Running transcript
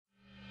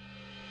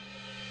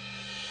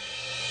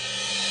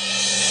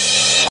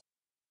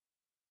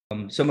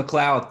So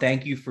McLeod,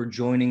 thank you for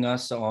joining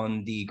us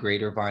on the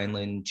Greater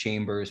Vineland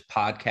Chambers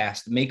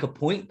podcast, Make a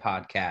Point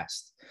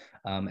podcast,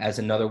 as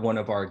another one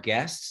of our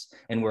guests.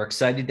 And we're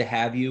excited to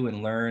have you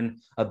and learn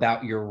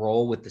about your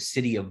role with the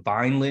city of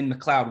Vineland.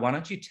 McLeod, why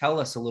don't you tell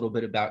us a little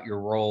bit about your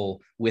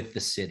role with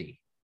the city?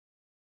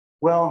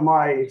 Well,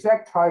 my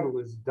exact title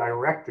is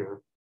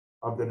Director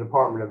of the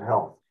Department of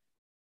Health.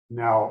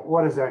 Now,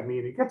 what does that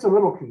mean? It gets a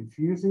little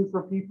confusing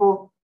for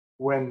people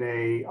when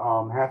they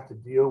have to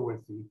deal with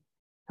the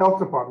health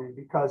department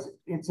because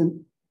it's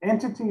an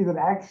entity that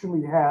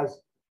actually has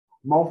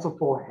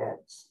multiple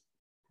heads.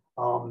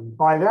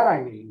 By that,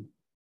 I mean,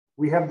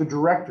 we have the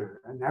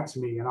director, and that's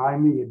me, and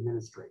I'm the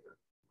administrator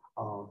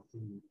of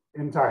the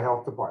entire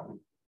health department.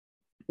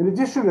 In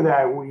addition to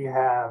that, we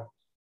have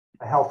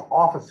a health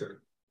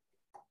officer,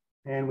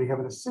 and we have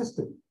an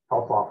assistant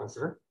health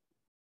officer,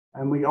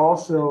 and we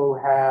also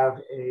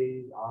have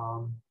a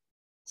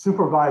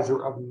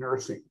supervisor of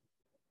nursing.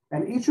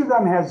 And each of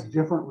them has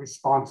different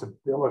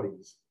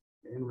responsibilities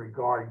in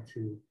regard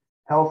to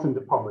health and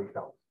to public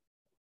health.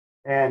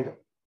 And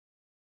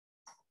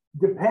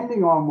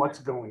depending on what's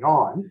going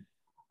on,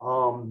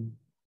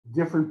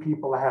 different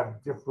people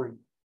have different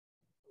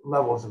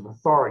levels of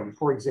authority.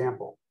 For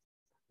example,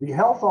 the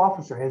health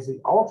officer has the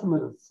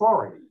ultimate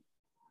authority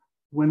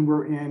when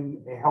we're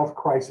in a health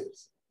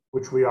crisis,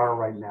 which we are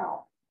right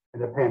now,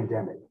 in a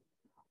pandemic.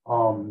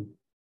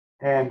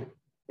 And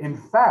in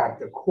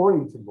fact,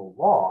 according to the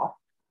law,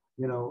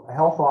 a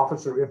health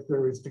officer, if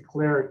there is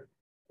declared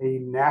a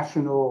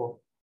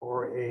national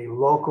or a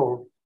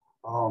local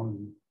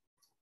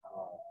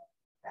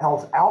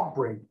health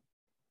outbreak,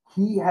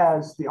 he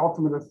has the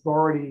ultimate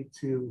authority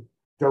to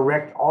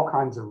direct all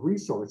kinds of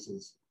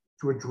resources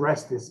to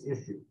address this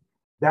issue.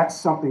 That's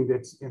something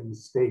that's in the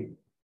state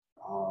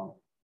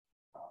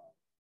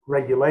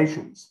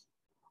regulations.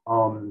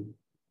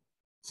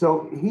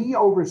 So he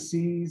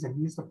oversees, and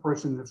he's the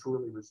person that's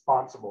really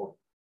responsible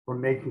for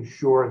making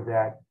sure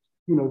that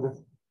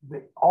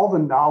all the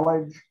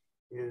knowledge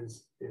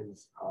is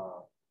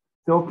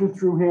filtered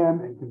through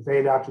him and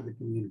conveyed out to the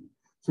community.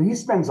 So he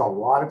spends a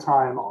lot of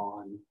time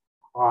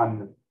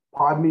on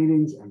pod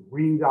meetings and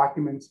reading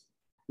documents.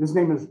 His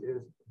name is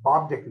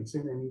Bob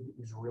Dickinson, and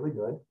he's really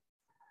good.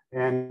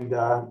 And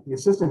the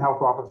assistant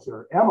health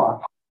officer, Emma,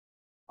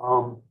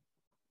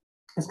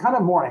 is kind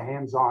of more a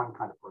hands-on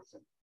kind of person.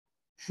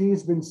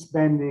 She's been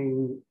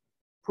spending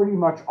pretty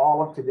much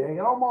all of today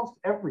and almost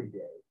every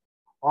day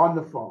on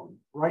the phone.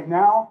 Right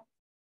now,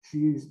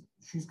 she's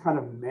kind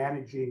of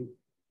managing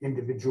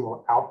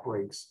individual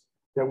outbreaks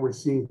that we're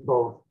seeing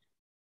both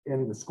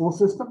in the school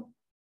system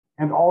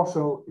and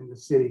also in the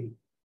city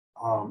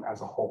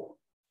as a whole,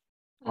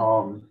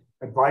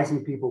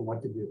 advising people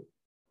what to do.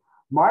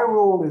 My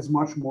role is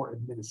much more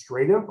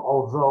administrative,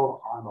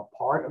 although I'm a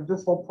part of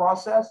this whole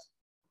process.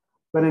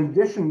 But in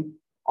addition,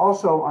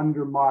 also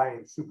under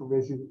my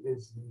supervision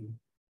is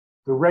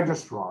the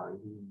registrar,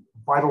 the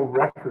Vital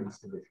Records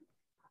Division.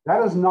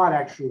 That is not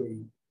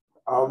actually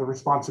the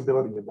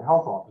responsibility of the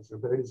health officer,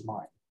 but it is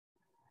mine.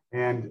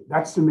 And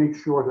that's to make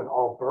sure that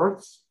all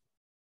births,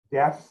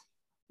 deaths,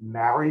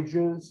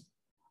 marriages,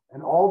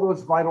 and all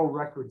those vital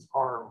records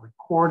are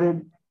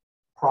recorded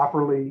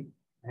properly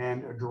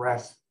and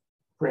addressed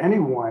for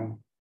anyone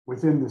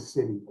within the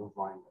city of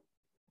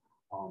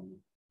Vineland.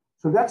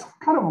 So that's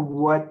kind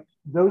of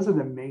those are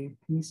the main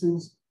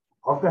pieces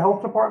of the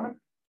health department.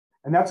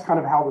 And that's kind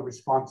of how the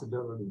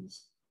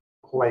responsibilities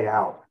play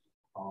out.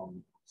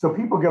 So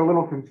people get a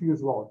little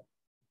confused. Well,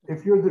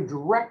 if you're the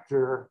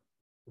director,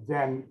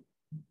 then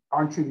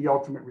aren't you the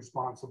ultimate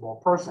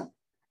responsible person?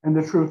 And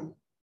the truth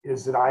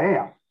is that I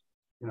am,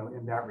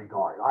 in that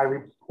regard. I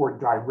report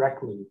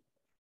directly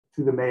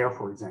to the mayor,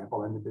 for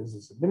example, and the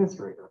business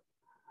administrator.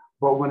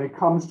 But when it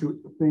comes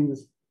to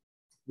things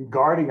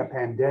regarding a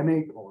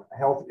pandemic or a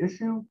health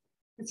issue,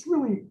 it's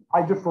really,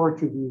 I defer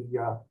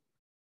to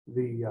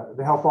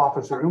the health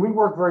officer, and we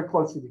work very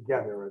closely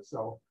together.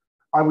 So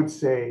I would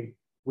say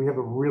we have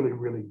a really,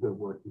 really good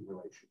working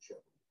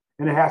relationship.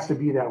 And it has to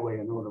be that way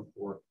in order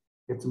for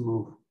it to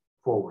move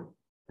forward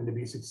and to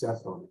be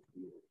successful in the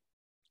community.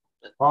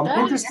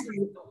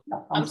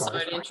 I'm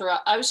sorry to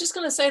interrupt. I was just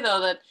going to say,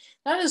 though,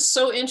 that is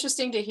so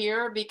interesting to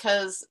hear,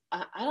 because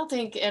I don't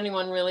think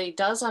anyone really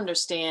does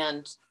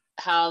understand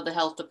how the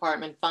health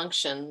department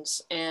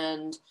functions.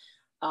 And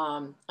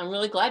I'm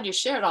really glad you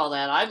shared all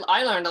that.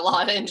 I learned a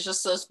lot in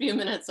just those few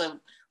minutes of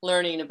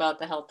learning about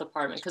the health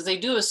department, because they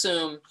do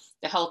assume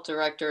the health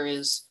director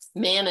is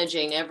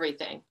managing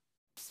everything.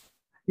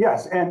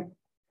 Yes, and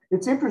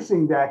it's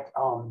interesting that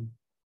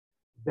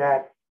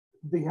that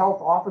the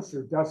health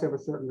officer does have a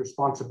certain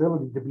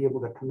responsibility to be able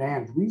to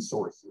command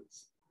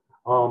resources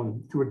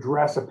to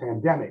address a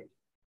pandemic.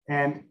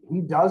 And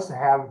he does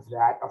have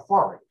that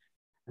authority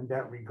in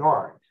that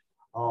regard.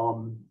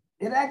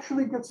 It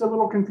actually gets a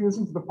little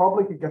confusing for the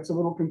public. It gets a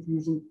little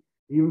confusing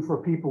even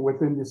for people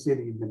within the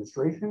city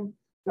administration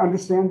to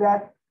understand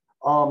that.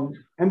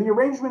 And the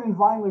arrangement in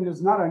Vineland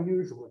is not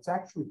unusual. It's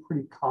actually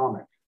pretty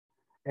common.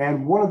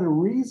 And one of the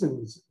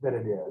reasons that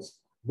it is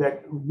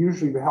that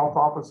usually the health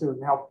officer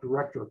and the health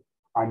director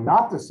are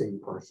not the same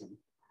person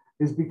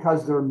is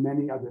because there are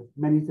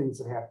many things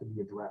that have to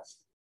be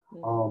addressed.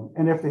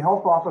 And if the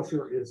health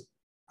officer is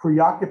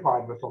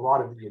preoccupied with a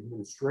lot of the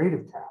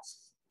administrative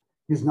tasks,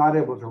 he's not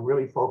able to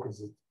really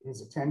focus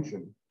his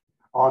attention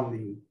on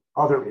the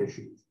other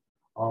issues.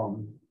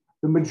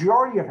 The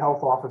majority of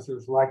health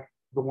officers, like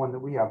the one that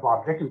we have,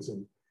 Bob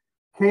Dickinson,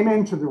 came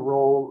into the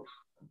role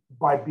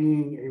by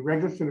being a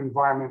registered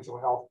environmental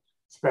health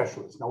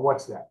specialist. Now,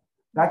 what's that?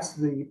 That's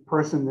the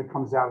person that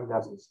comes out and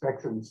does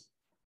inspections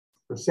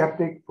for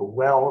septic, for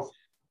wells,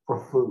 for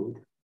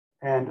food,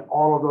 and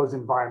all of those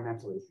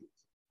environmental issues.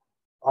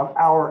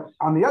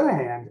 On the other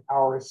hand,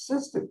 our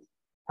assistant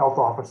health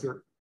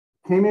officer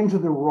came into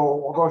the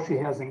role, although she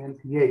has an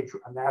NPH,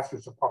 a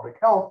Master's of Public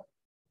Health,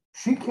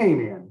 she came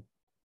in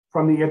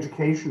from the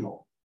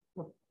educational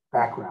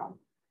background.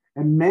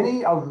 And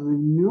many of the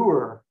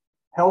newer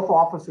health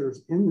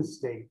officers in the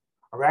state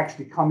are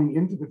actually coming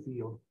into the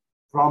field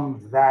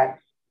from that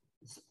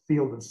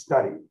field of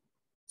study.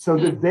 So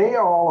that they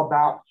are all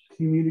about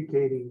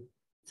communicating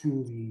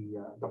to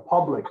the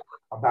public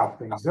about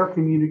things. They're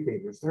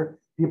communicators. They're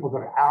people that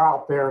are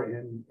out there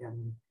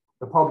in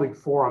the public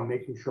forum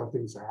making sure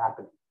things are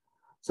happening.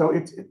 So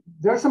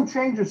there's some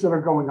changes that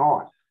are going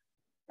on.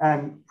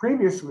 And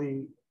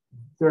previously,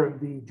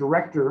 the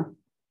director,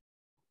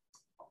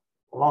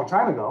 a long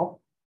time ago,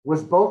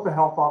 was both the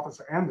health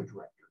officer and the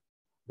director.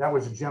 That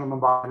was a gentleman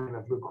by the name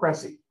of Lou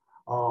Cressy.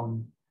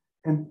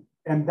 And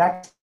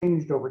that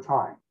changed over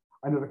time.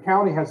 I know the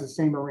county has the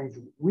same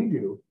arrangement we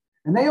do,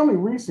 and they only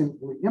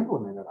recently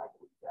implemented, I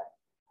believe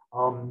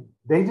that.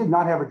 They did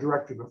not have a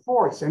director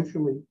before.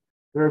 Essentially,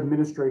 their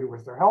administrator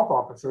was their health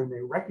officer, and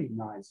they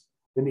recognized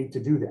the need to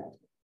do that.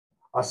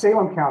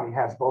 Salem County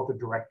has both a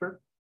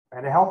director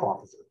and a health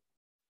officer.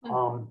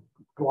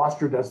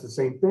 Gloucester does the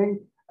same thing,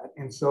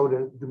 and so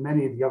do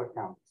many of the other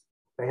counties.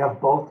 They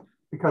have both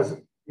because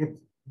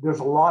there's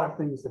a lot of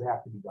things that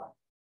have to be done.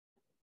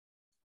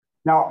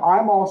 Now,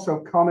 I'm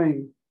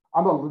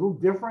a little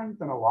different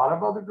than a lot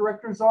of other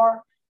directors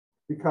are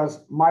because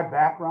my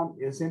background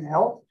is in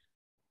health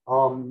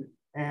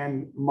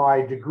and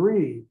my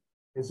degree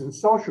is in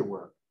social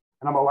work,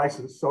 and I'm a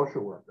licensed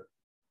social worker.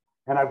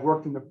 And I've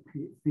worked in the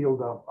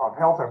field of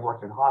health. I've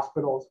worked in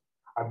hospitals.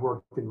 I've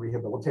worked in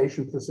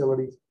rehabilitation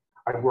facilities.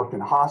 I've worked in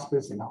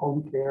hospice and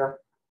home care.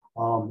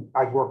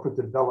 I've worked with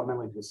the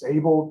developmentally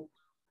disabled.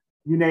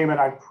 You name it,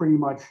 I've pretty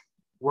much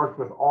worked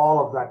with all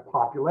of that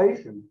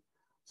population.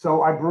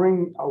 So I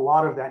bring a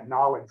lot of that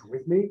knowledge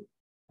with me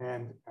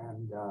and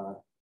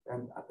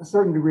a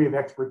certain degree of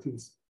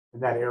expertise in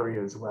that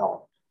area as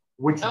well,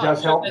 which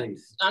does help me.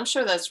 I'm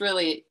sure that's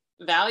really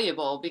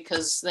valuable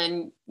because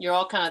then you're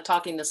all kind of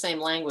talking the same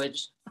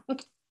language.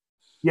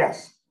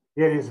 Yes,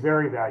 it is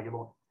very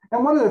valuable.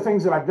 And one of the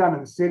things that I've done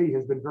in the city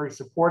has been very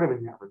supportive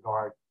in that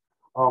regard.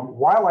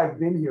 While I've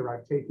been here,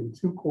 I've taken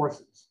 2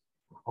 courses.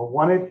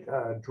 One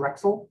at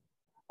Drexel,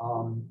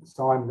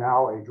 so I'm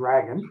now a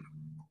dragon,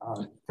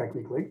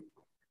 technically,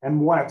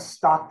 and one at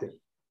Stockton.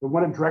 The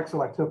one at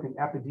Drexel I took in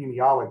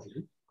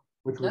epidemiology,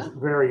 which was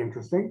very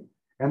interesting.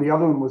 And the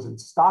other one was in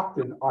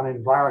Stockton on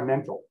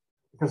environmental,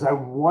 because I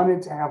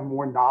wanted to have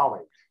more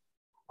knowledge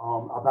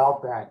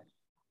about that,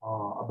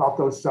 about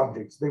those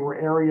subjects. They were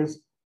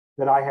areas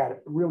that I had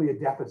really a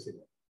deficit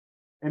in.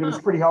 And it was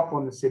pretty helpful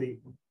in the city.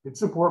 It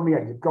support me.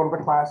 I did go to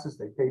the classes.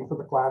 They paid for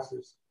the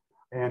classes.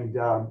 And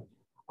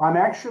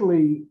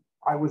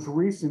I was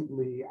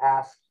recently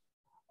asked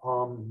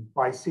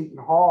by Seton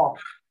Hall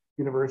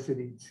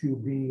University to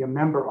be a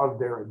member of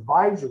their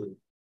advisory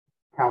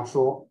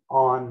council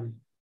on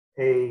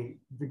a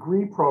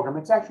degree program.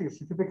 It's actually a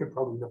certificate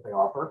program that they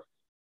offer.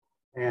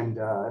 And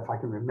if I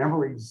can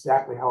remember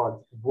exactly how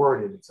it's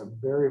worded, it's a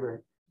very, very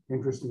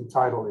interesting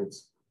title.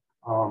 It's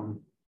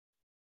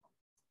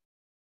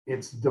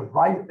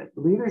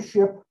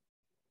leadership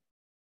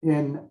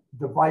in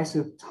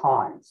divisive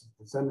times.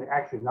 It's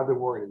actually another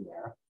word in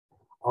there.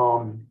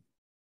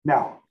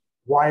 Now,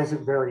 why is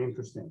it very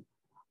interesting?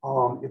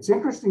 It's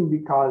interesting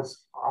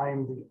because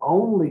I'm the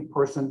only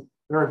person,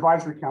 their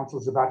advisory council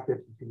is about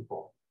 50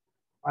 people.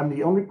 I'm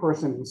the only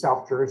person in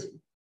South Jersey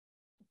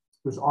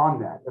who's on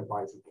that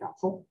advisory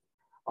council.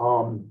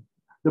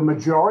 The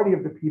majority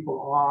of the people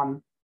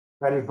on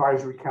that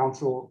advisory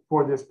council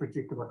for this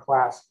particular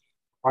class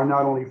are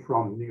not only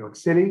from New York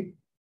City,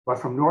 but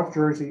from North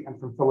Jersey and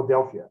from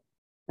Philadelphia.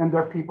 And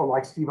they're people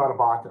like Steve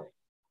Adubato.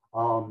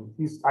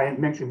 I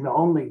mentioned not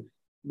only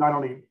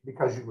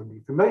because you would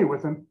be familiar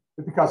with him,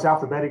 but because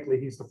alphabetically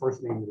he's the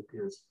first name that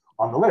appears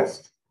on the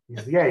list.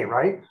 He's the A,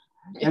 right?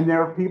 And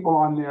there are people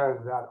on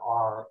there that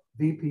are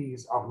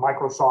VPs of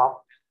Microsoft.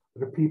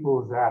 There are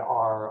people that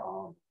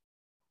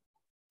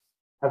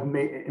have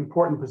made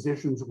important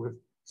positions with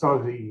some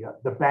of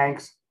the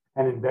banks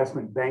and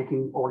investment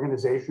banking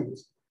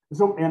organizations.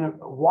 So, and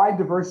a wide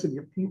diversity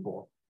of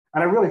people.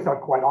 And I really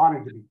felt quite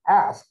honored to be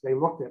asked. They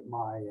looked at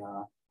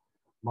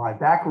my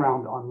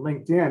background on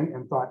LinkedIn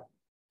and thought,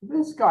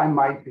 this guy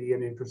might be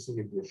an interesting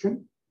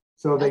addition.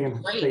 So they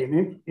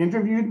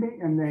interviewed me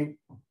and they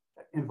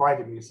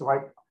invited me. So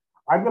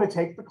I'm going to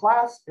take the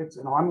class. It's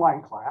an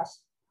online class.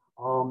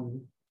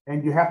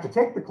 And you have to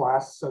take the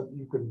class so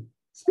you can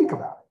speak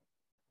about it.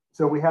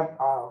 So we have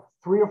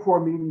 3 or 4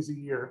 meetings a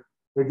year.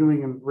 They're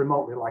doing them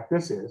remotely like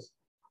this is.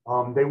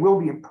 They will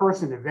be in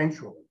person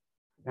eventually,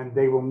 and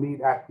they will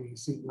meet at the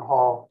Seton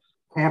Hall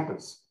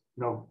campus,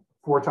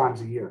 4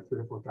 times a year, 3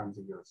 or 4 times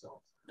a year or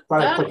so.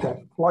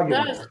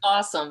 That is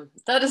awesome.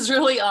 That is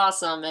really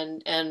awesome.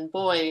 And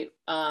boy,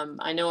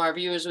 I know our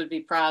viewers would be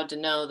proud to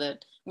know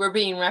that we're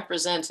being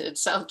represented.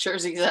 South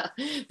Jersey's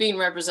being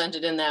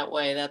represented in that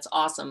way. That's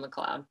awesome,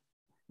 McLeod.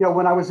 Yeah,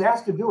 when I was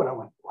asked to do it, I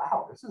went,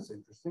 wow, this is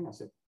interesting. I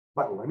said,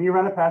 but let me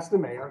run it past the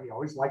mayor. He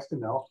always likes to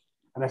know.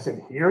 And I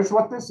said, here's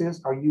what this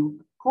is. Are you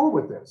cool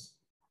with this?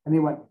 And he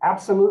went,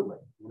 absolutely.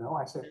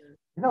 I said,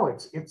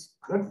 it's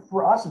good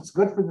for us. It's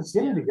good for the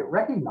city to get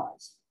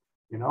recognized,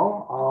 and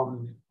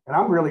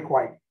I'm really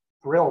quite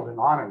thrilled and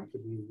honored to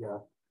be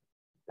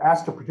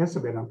asked to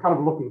participate. I'm kind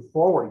of looking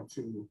forward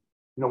to,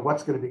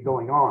 what's going to be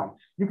going on.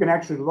 You can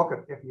actually look at,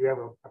 if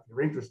you're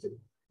interested,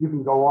 you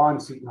can go on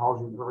Seton Hall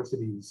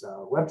University's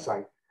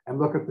website and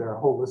look at their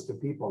whole list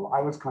of people.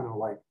 I was kind of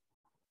like,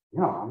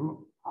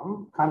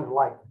 I'm kind of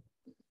like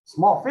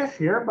small fish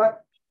here,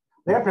 but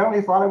they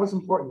apparently thought I was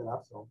important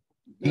enough. So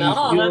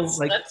no,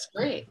 that's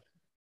great.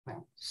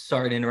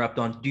 Sorry to interrupt,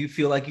 Don. Do you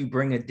feel like you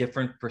bring a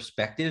different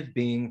perspective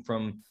being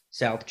from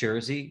South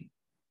Jersey?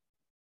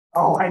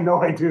 Oh, I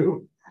know I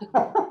do.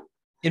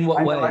 In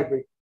what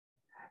way?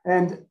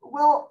 And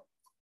well,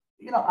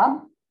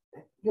 I'm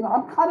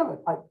kind of,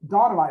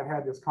 Don and I have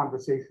had this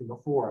conversation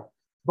before.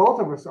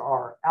 Both of us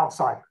are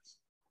outsiders,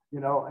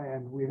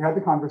 and we've had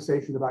the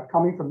conversation about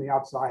coming from the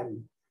outside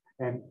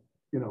and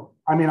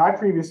I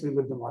previously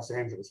lived in Los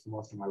Angeles for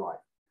most of my life.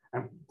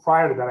 And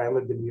prior to that, I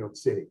lived in New York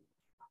City.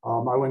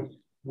 I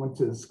went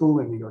to school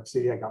in New York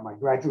City. I got my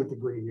graduate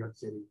degree in New York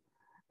City.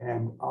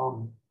 And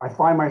I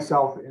find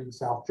myself in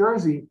South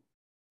Jersey,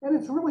 and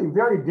it's really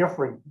very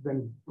different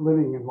than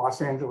living in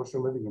Los Angeles or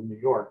living in New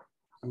York.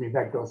 I mean,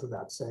 that goes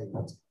without saying.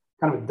 That's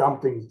kind of a dumb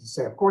thing to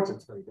say. Of course,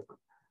 it's very different.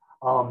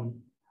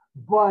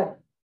 But,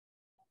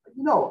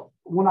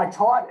 when I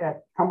taught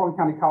at Cumberland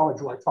County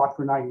College, where I taught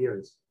for 9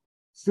 years,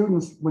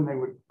 students,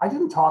 I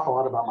didn't talk a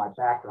lot about my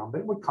background, but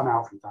it would come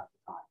out from time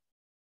to time.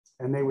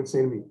 And they would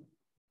say to me,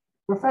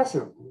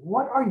 Professor,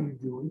 what are you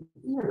doing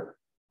here?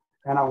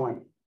 And I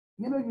went,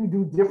 you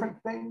do different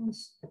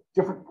things at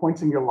different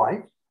points in your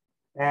life.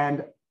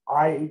 And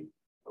I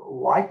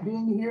like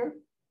being here.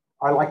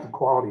 I like the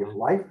quality of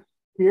life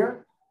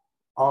here.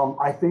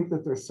 I think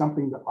that there's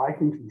something that I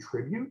can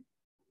contribute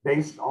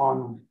based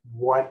on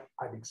what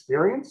I've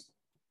experienced.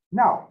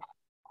 Now,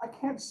 I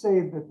can't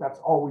say that that's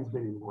always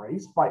been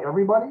embraced by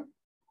everybody,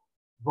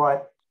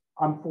 but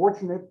I'm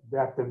fortunate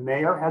that the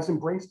mayor has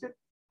embraced it.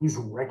 He's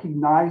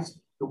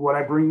recognized that what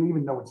I bring,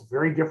 even though it's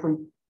very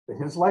different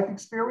than his life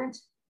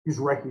experience, he's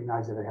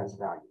recognized that it has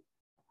value.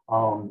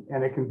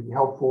 And it can be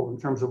helpful in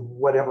terms of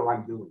whatever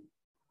I'm doing.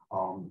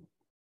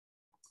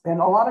 And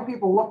a lot of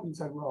people looked and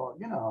said, well,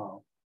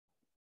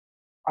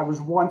 I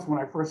was once, when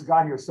I first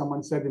got here,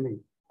 someone said to me,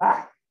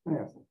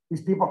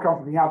 these people come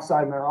from the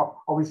outside and they're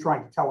always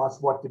trying to tell us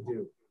what to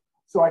do.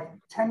 So I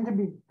tend to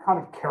be kind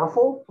of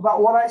careful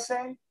about what I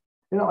say,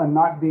 and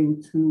not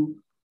being too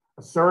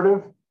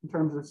assertive in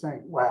terms of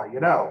saying,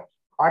 well,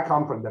 I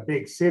come from the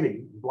big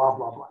city, blah,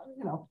 blah, blah.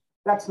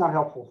 That's not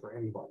helpful for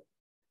anybody,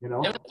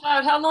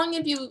 How long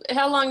have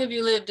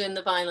you lived in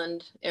the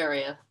Vineland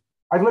area?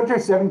 I've lived here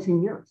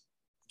 17 years.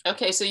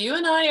 Okay, so you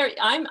and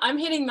I'm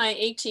hitting my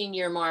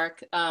 18-year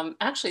mark.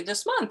 Actually,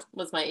 this month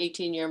was my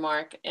 18-year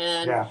mark.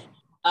 And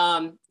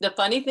the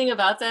funny thing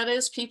about that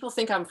is people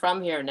think I'm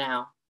from here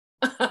now.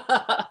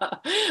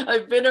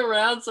 I've been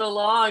around so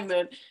long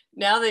that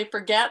now they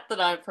forget that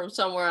I'm from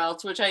somewhere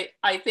else, which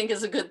I think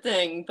is a good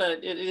thing.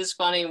 But it is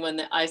funny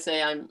when I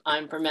say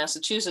I'm from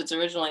Massachusetts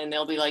originally, and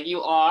they'll be like,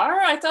 "You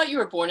are? I thought you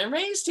were born and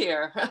raised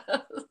here."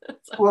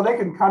 Well, they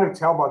can kind of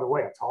tell by the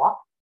way I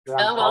talk.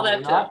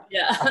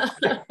 Yeah.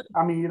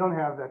 I mean, you don't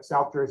have that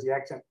South Jersey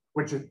accent,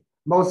 which is,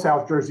 most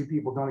South Jersey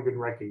people don't even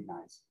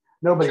recognize.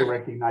 Nobody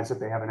recognizes that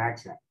they have an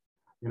accent.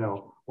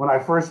 When I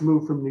first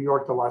moved from New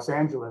York to Los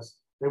Angeles,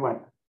 they went,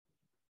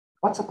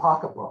 "What's a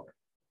pocketbook?"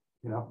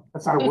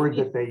 That's not a word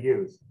that they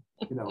use.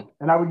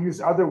 And I would use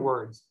other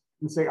words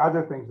and say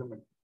other things. I'm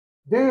like,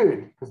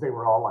 dude, because they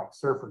were all like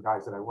surfer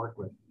guys that I worked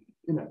with.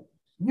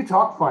 You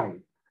talk funny.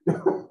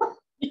 So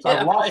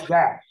I lost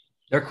that.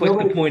 They're quick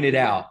to point it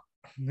out.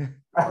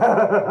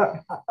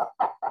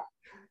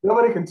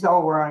 Nobody can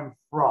tell where I'm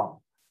from.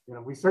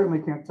 We certainly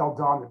can't tell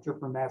Don that you're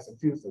from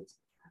Massachusetts.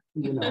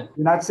 You're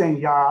not saying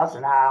yas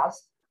and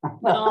ahs.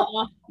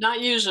 No,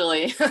 not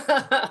usually.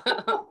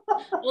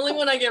 Only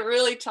when I get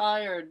really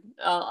tired,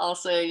 I'll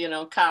say,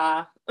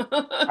 ka.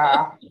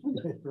 Right,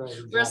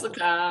 exactly. Where's the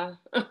ka?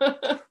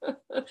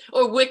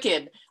 Or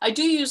wicked. I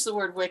do use the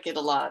word wicked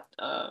a lot.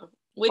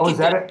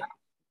 Wicked.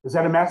 Is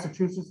that a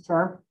Massachusetts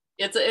term?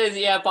 It's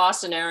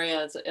Boston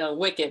area. It's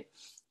wicked.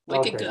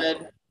 Wicked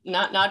good.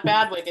 Not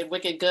bad wicked.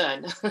 Wicked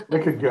good.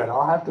 Wicked good.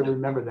 I'll have to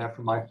remember that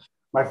for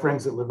my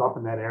friends that live up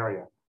in that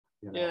area.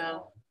 Yeah.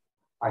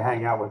 I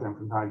hang out with them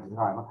from time to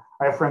time.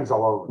 I have friends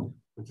all over.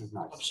 which is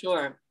nice.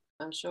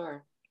 I'm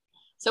sure.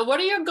 So what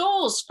are your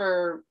goals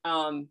for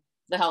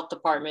the health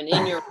department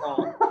in your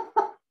role?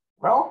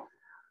 Well,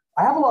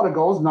 I have a lot of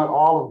goals, not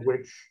all of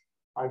which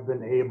I've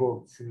been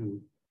able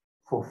to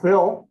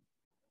fulfill.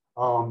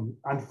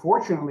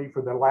 Unfortunately,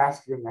 for the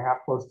last year and a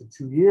half, close to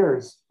 2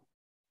 years,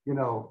 you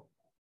know,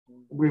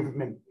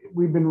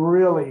 we've been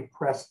really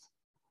pressed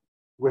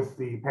with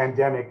the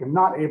pandemic and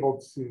not able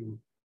to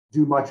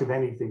do much of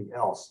anything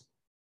else.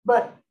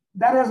 But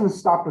that hasn't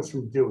stopped us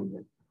from doing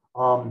it.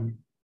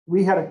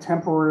 We had a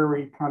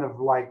temporary kind of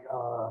like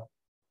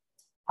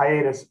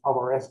hiatus of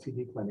our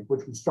STD clinic,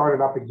 which we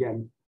started up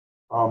again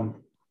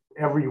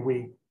every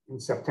week in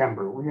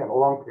September. We had a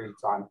long period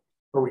of time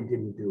where we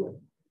didn't do it.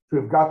 So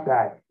we've got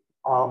that.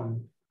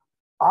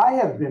 I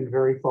have been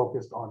very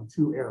focused on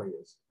 2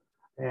 areas,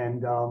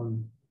 and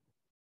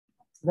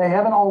they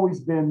haven't always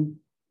been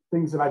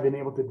things that I've been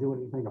able to do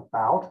anything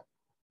about,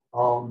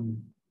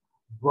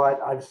 but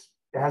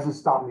it hasn't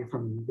stopped me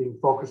from being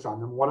focused on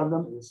them. One of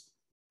them is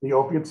the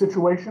opiate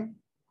situation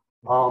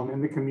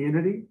in the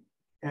community,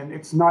 and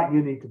it's not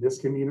unique to this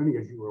community,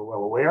 as you are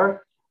well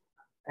aware,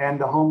 and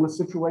the homeless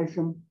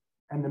situation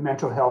and the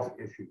mental health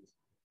issues.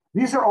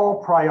 These are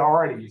all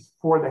priorities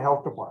for the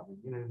health department.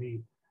 You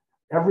know,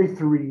 every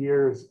 3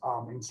 years,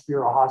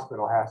 Inspira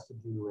Hospital has to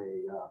do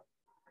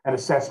an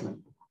assessment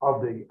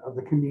of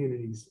the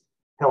community's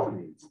health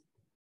needs.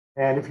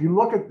 And if you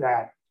look at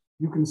that,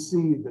 you can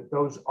see that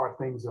those are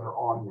things that are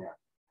on there.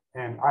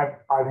 And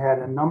I've had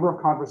a number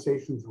of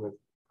conversations with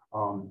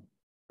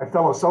a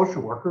fellow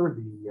social worker,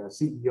 the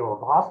CEO of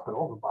the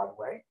hospital, who, by the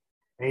way,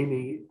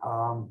 Amy,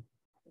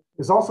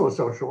 is also a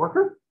social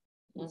worker.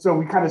 So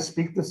we kind of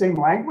speak the same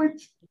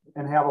language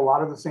and have a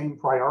lot of the same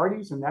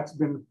priorities. And that's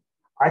been,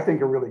 I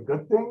think, a really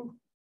good thing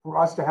for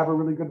us to have a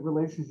really good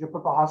relationship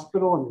with the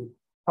hospital. And the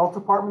health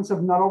departments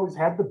have not always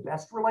had the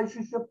best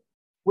relationship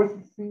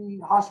with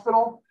the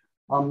hospital.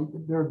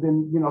 There have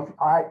been, you know,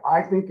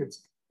 I think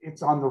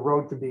it's on the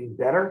road to being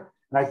better.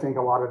 And I think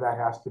a lot of that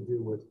has to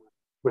do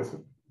with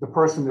the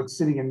person that's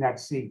sitting in that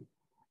seat,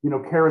 you know,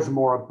 cares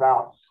more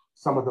about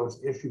some of those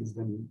issues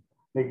than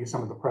maybe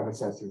some of the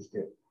predecessors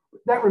did.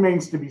 That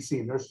remains to be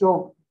seen.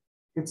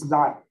 It's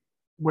not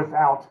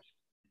without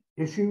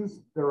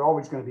issues. There are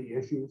always going to be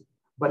issues,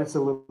 but it's a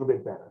little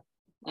bit better.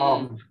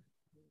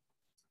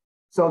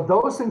 So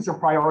those things are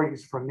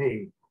priorities for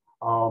me.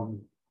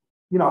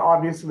 You know,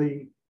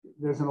 obviously,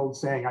 there's an old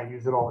saying, I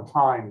use it all the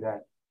time,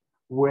 that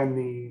when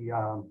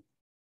the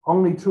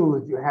only tool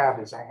that you have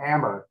is a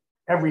hammer,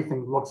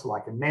 everything looks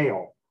like a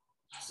nail.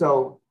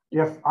 So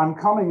if I'm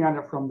coming at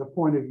it from the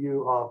point of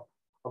view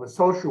of a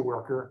social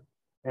worker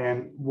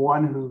and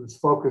one whose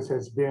focus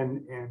has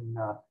been in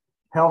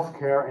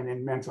healthcare and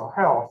in mental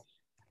health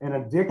and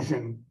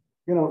addiction,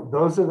 you know,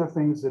 those are the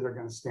things that are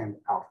going to stand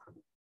out for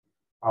me.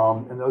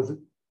 And those,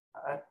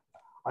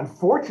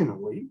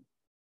 unfortunately,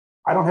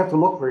 I don't have to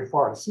look very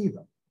far to see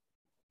them.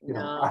 You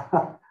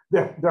know,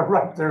 they're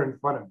right there in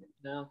front of me.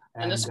 No.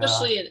 And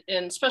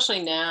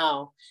especially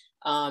now,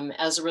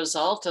 as a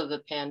result of the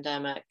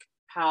pandemic,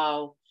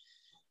 how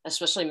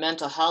especially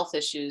mental health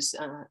issues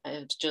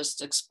have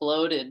just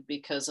exploded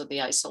because of the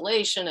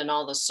isolation and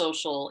all the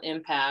social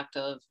impact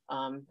of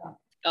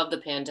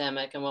the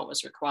pandemic and what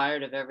was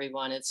required of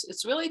everyone.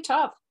 It's really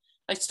tough.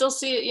 I still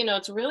see it, you know,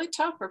 it's really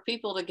tough for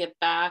people to get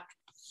back.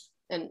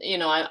 And, you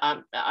know,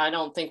 I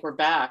don't think we're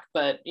back,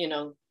 but, you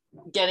know,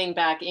 getting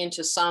back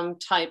into some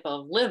type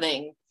of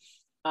living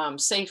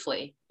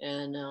safely.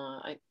 And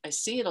I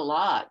see it a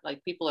lot.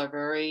 Like, people are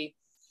very,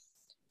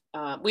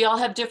 we all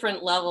have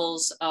different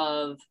levels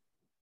of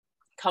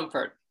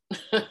comfort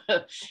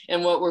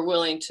and what we're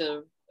willing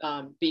to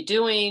be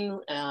doing,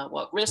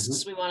 what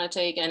risks we want to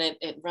take. And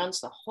it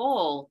runs the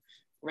whole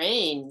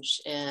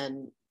range.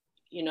 And,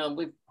 you know,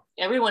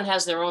 everyone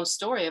has their own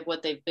story of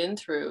what they've been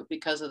through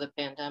because of the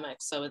pandemic.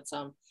 So it's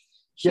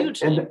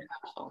hugely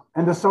impactful.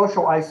 And the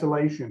social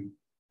isolation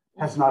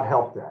has not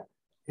helped that.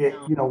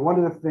 You know,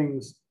 one of the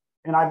things,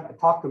 and I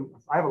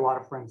have a lot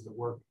of friends that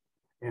work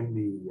in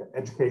the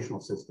educational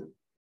system.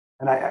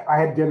 And I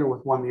had dinner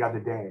with one the other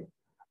day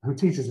who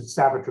teaches at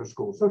Sabato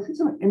School. So she's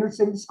in an inner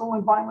city school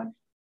in Vineland.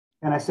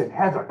 And I said,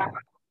 Heather,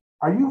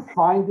 are you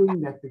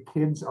finding that the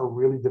kids are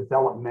really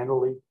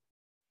developmentally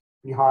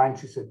behind?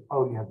 She said,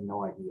 oh, you have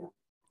no idea.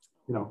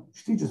 You know,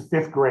 she teaches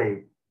 5th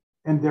grade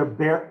and they're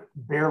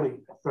barely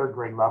 3rd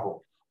grade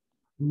level,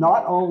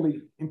 not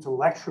only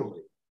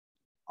intellectually,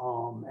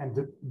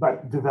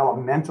 but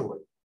developmentally.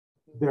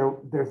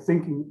 They're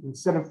thinking,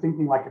 instead of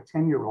thinking like a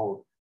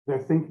 10-year-old, they're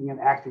thinking and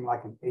acting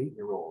like an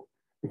 8-year-old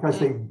because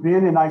they've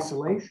been in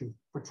isolation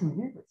for 2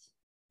 years.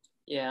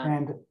 Yeah.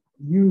 And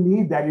you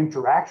need that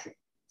interaction.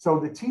 So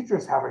the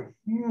teachers have a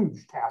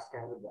huge task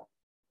ahead of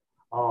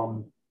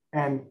them.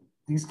 And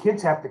these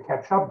kids have to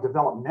catch up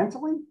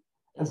developmentally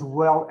as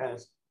well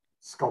as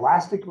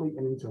scholastically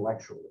and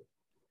intellectually.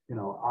 You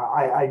know,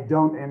 I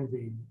don't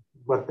envy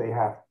what they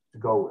have to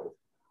go with.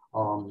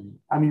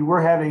 I mean,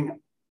 we're having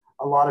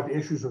a lot of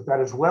issues with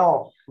that as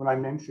well. When I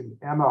mentioned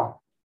Emma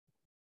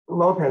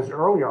Lopez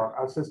earlier,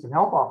 our assistant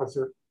health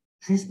officer,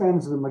 She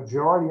spends the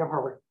majority of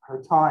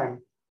her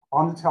time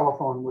on the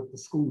telephone with the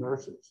school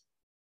nurses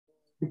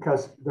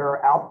because there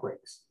are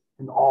outbreaks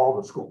in all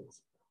the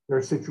schools. There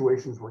are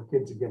situations where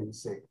kids are getting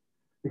sick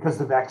because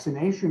the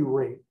vaccination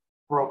rate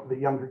for the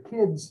younger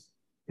kids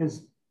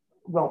is,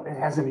 well, it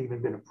hasn't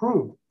even been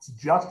approved. It's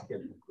just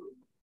getting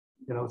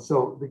approved.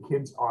 So the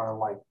kids are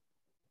like,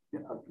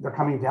 they're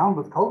coming down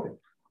with COVID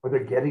or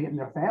they're getting it in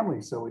their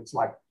families. So it's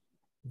like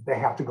they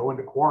have to go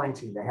into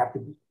quarantine. They have to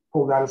be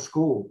pulled out of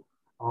school.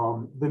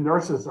 The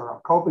nurses are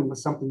coping with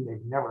something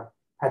they've never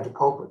had to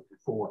cope with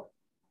before.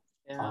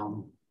 Yeah.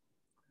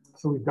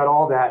 So we've got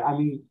all that. I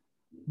mean,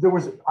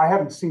 I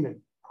haven't seen it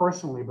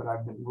personally, but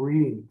I've been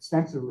reading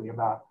extensively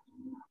about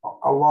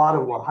a lot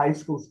of what high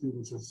school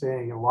students are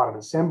saying in a lot of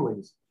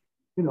assemblies.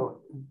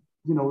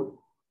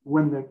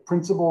 When the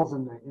principals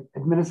and the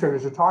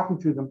administrators are talking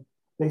to them,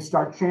 they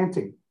start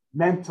chanting,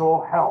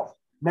 mental health,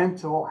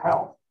 mental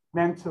health,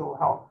 mental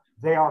health.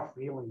 They are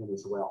feeling it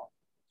as well.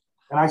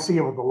 And I see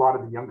it with a lot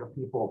of the younger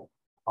people,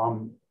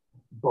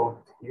 both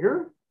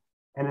here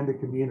and in the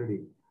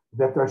community,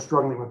 that they're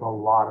struggling with a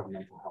lot of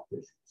mental health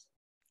issues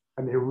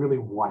and they really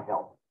want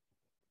help.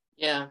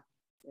 Yeah.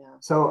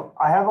 So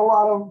I have a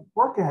lot of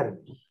work ahead of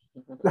me.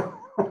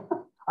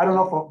 I don't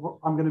know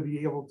if I'm going to be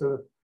able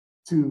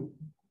to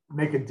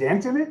make a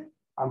dent in it.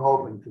 I'm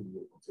hoping to be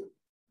able to.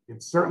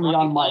 It's certainly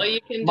on my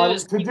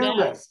to-do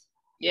list.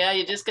 Yeah,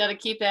 you just got to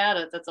keep at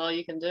it. That's all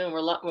you can do.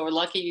 We're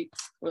lucky.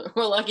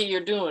 We're lucky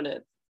you're doing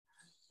it.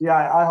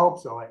 Yeah, I hope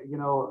so.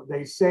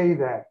 They say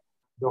that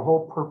the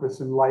whole purpose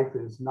in life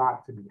is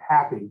not to be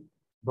happy,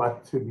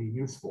 but to be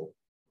useful.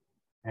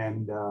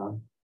 And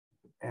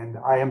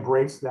I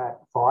embrace that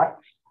thought.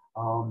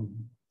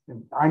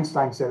 And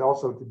Einstein said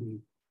also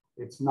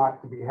it's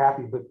not to be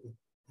happy, but to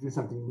do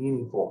something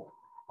meaningful.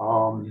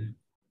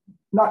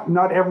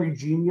 Not every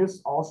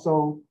genius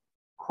also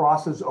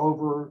crosses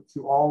over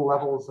to all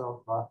levels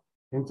of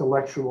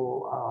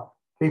intellectual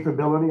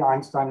capability.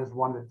 Einstein is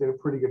one that did a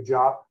pretty good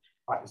job.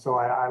 So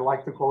I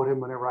like to quote him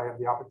whenever I have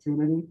the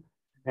opportunity.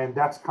 And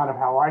that's kind of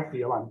how I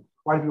feel. A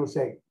lot of people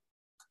say,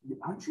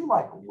 aren't you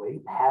like way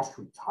past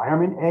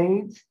retirement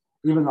age?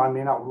 Even though I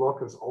may not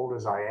look as old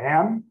as I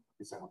am.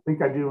 Because I don't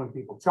think I do, and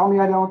people tell me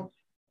I don't.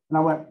 And I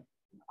went,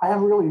 I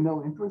have really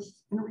no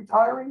interest in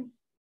retiring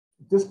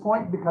at this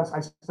point because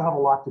I still have a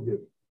lot to do.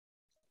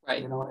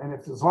 Right. And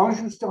as long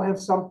as you still have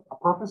a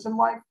purpose in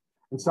life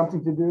and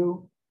something to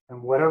do,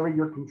 and whatever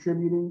you're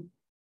contributing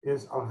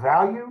is of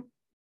value,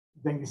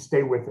 then you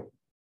stay with it.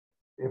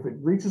 If it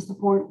reaches the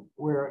point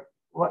where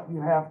what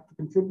you have to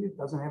contribute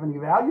doesn't have any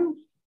value,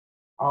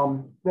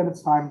 then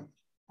it's time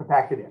to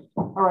pack it in.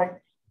 All right,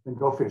 then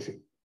go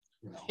fishing.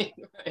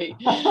 Right.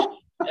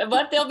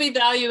 But there'll be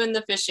value in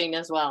the fishing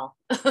as well.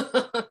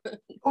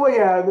 Oh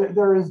yeah,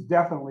 there is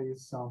definitely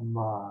some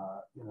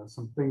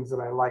some things that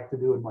I like to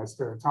do in my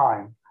spare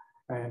time,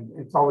 and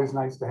it's always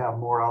nice to have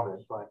more of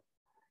it. But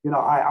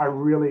I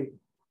really,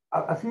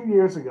 a few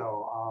years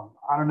ago,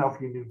 I don't know if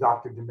you knew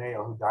Dr.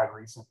 DeMeo, who died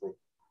recently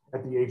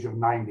at the age of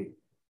 90.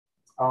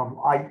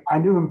 I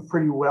knew him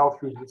pretty well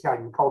through the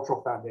Italian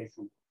Cultural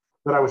Foundation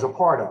that I was a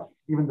part of,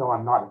 even though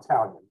I'm not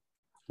Italian.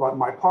 But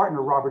my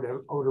partner,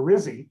 Robert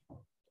Odorizzi,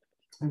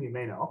 whom you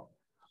may know,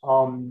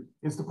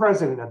 is the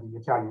president of the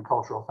Italian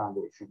Cultural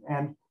Foundation.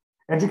 And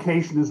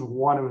education is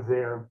one of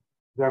their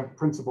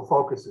principal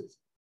focuses.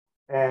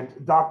 And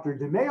Dr.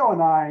 DeMeo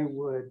and I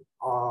would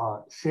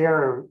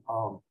share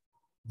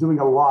doing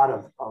a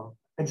lot of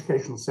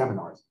educational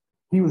seminars.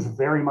 He was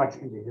very much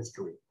into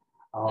history,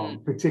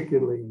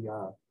 particularly,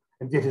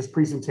 and did his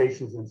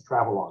presentations in his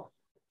travelogue.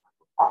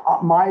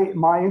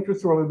 My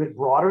interests were a little bit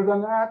broader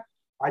than that.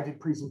 I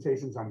did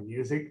presentations on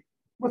music,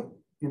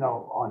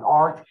 on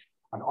art,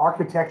 on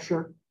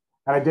architecture,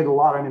 and I did a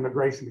lot on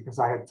immigration because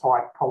I had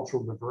taught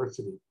cultural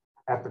diversity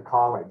at the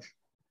college.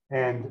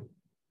 And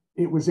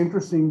it was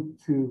interesting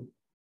to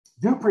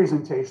do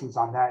presentations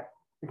on that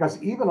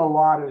because even a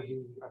lot of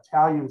the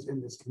Italians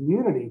in this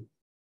community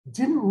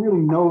didn't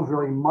really know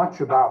very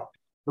much about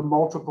the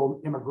multiple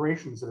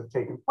immigrations that have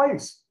taken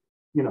place.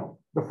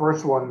 The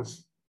first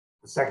ones,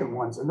 the second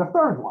ones, and the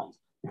third ones,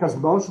 because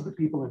most of the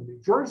people in New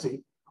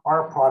Jersey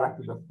are a product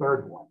of the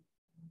third one.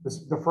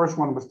 The first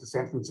one was to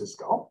San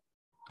Francisco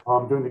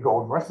during the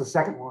gold rush. The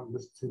second one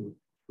was to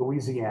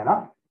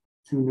Louisiana,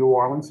 to New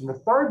Orleans. And the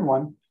third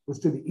one was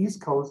to the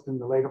East Coast in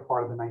the later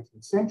part of the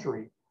 19th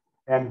century.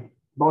 And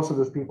most of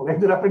those people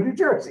ended up in New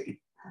Jersey,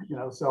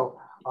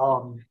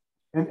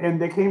 and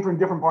they came from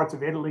different parts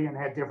of Italy and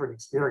had different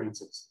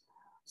experiences.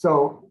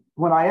 So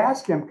when I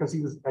asked him, because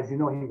he was, as you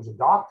know, he was a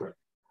doctor,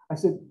 I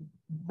said,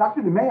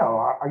 Dr. DeMeo,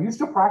 are you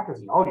still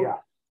practicing? Oh yeah.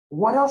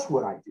 What else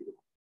would I do?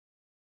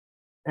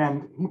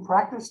 And he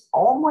practiced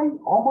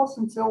almost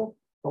until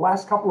the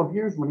last couple of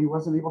years when he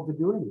wasn't able to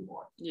do it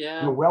anymore.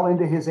 Yeah. Well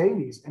into his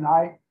 80s. And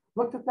I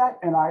looked at that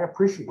and I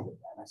appreciated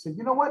that. I said,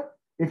 you know what?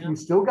 If you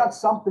still got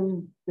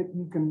something that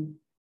you can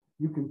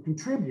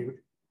contribute,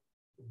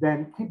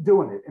 then keep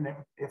doing it. And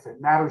if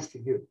it matters to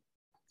you.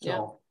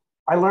 So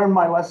I learned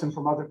my lesson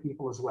from other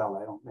people as well.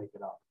 I don't make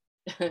it up.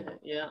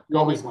 Yeah. You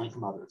always learn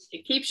from others.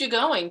 It keeps you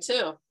going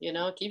too,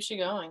 it keeps you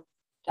going.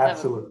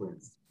 Absolutely.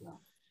 Yeah.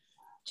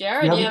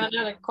 Jared, you have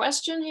another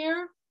question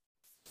here?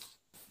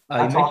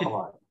 I talk a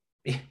lot.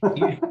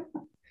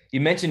 You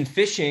mentioned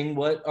fishing.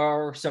 What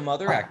are some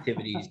other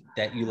activities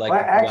that you like to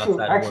do outside of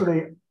work?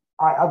 Actually,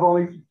 I've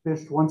only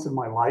fished once in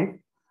my life.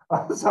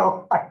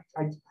 So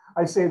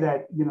I say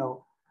that,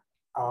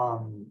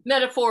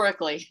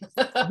 metaphorically.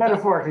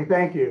 Metaphorically,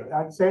 thank you.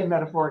 I'd say it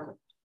metaphorically.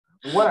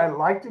 What I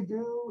like to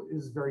do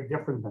is very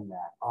different than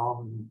that.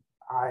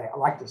 I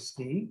like to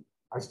ski.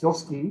 I still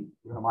ski,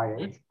 my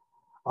age.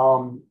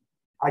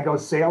 I go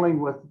sailing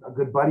with a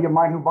good buddy of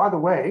mine who, by the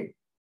way,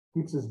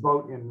 keeps his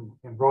boat in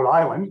Rhode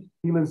Island.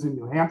 He lives in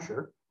New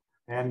Hampshire.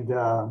 And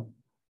I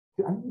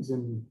think he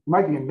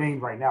might be in Maine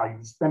right now.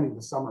 He's spending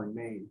the summer in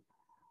Maine.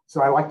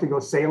 So I like to go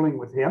sailing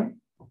with him.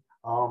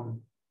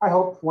 I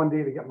hope one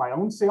day to get my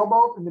own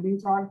sailboat. In the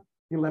meantime,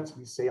 he lets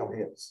me sail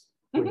his,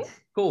 which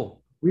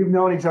cool. We've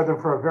known each other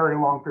for a very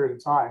long period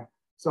of time.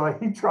 So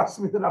he trusts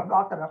me that I'm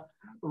not going to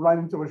run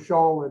into a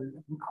shoal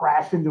and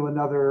crash into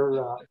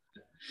another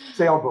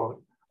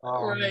sailboat.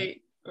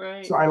 Right.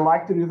 So I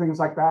like to do things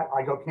like that.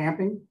 I go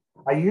camping.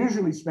 I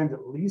usually spend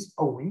at least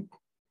a week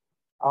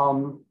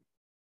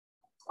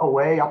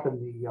away up in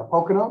the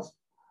Poconos,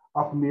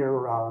 up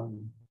near,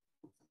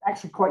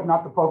 actually quite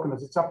not the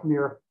Poconos, it's up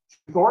near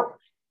Thorpe.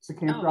 It's a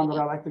campground that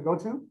I like to go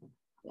to.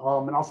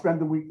 And I'll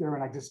spend the week there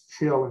and I just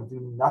chill and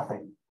do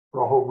nothing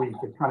for a whole week.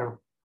 It kind of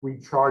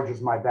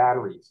recharges my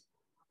batteries.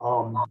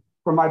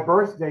 For my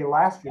birthday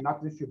last year,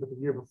 not this year, but the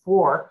year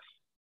before,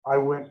 I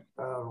went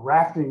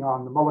rafting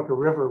on the Mullica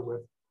River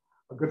with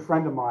a good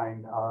friend of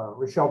mine,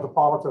 Rochelle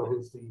DiPolito,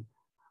 who's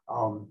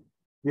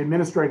the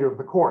administrator of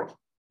the court.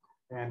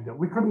 And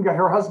we couldn't get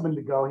her husband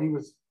to go. He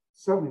was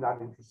certainly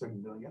not interested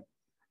in doing it.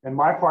 And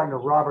my partner,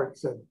 Robert,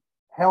 said,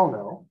 hell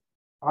no,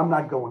 I'm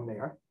not going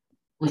there.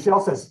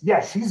 Rochelle says,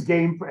 yeah, she's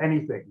game for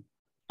anything.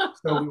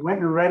 So we went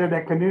and rented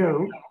a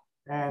canoe.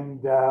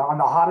 And on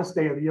the hottest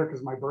day of the year,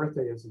 because my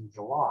birthday is in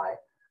July,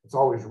 it's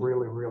always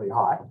really, really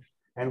hot.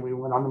 And we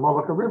went on the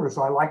Mullica River.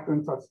 So I like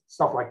doing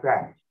stuff like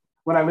that.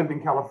 When I lived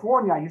in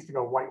California, I used to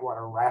go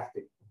whitewater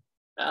rafting.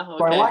 Oh, okay.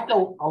 So I like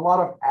a lot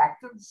of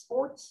active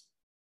sports,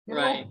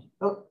 right,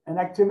 and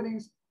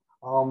activities.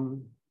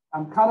 I'm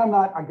kind of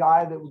not a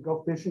guy that would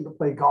go fishing to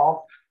play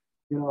golf.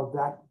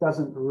 That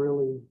doesn't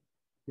really,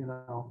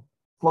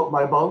 float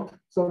my boat,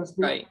 so to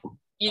speak. Right.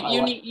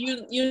 You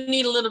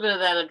need a little bit of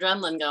that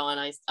adrenaline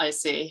going. I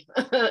see.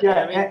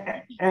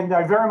 Yeah, and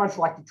I very much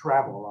like to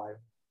travel. I've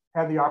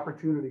had the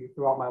opportunity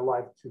throughout my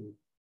life to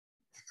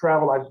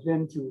travel. I've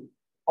been to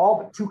all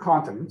but 2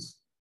 continents.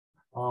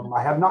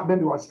 I have not been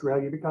to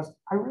Australia because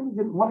I really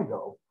didn't want to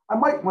go. I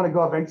might want to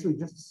go eventually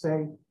just to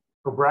say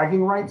for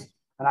bragging rights,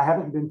 and I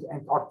haven't been to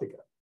Antarctica,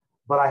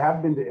 but I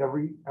have been to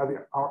every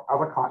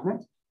other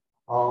continent.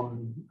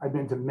 I've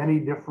been to many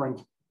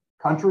different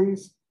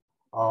countries,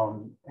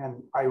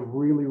 and I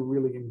really,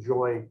 really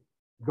enjoy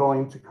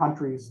going to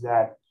countries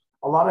that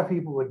a lot of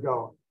people would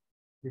go,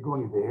 you're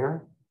going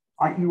there?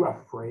 Aren't you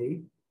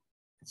afraid?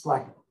 It's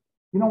like,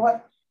 you know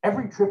what?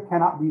 Every trip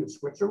cannot be to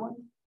Switzerland.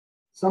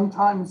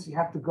 Sometimes you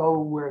have to go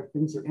where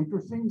things are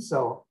interesting.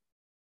 So,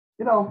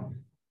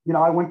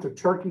 I went to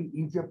Turkey,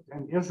 Egypt,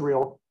 and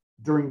Israel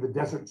during the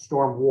Desert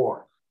Storm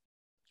War.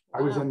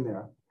 I was in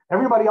there.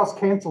 Everybody else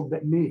canceled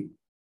but me.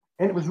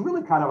 And it was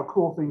really kind of a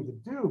cool thing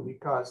to do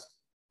because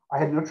I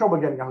had no trouble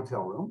getting a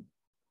hotel room.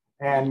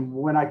 And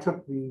when I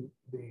took the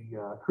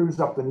cruise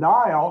up the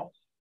Nile,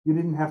 you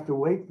didn't have to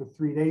wait for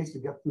 3 days to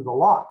get through the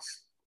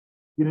locks.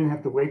 You didn't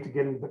have to wait to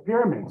get into the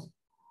pyramids.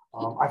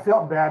 I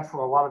felt bad for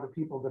a lot of the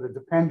people that are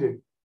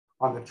dependent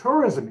on the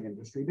tourism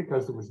industry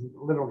because there was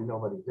literally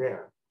nobody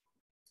there.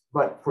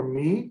 But for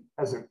me,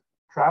 as a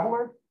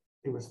traveler,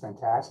 it was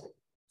fantastic.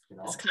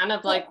 It's kind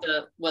of like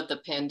what the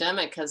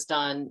pandemic has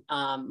done.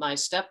 My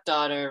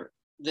stepdaughter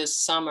this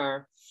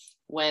summer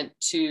went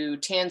to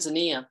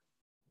Tanzania,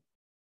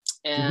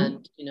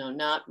 and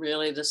not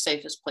really the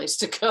safest place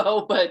to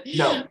go, but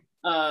no.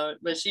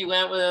 But she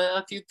went with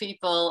a few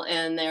people,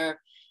 and there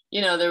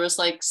was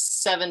like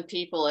 7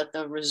 people at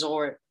the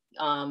resort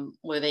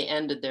where they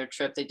ended their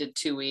trip. They did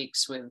 2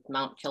 weeks with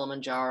Mount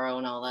Kilimanjaro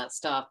and all that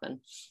stuff, and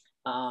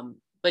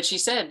but she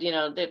said,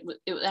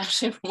 it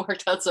actually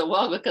worked out so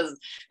well because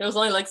there was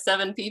only like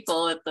 7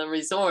 people at the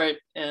resort,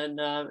 and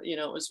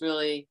it was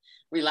really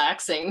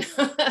relaxing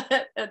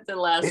at the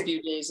last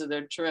few days of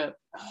their trip.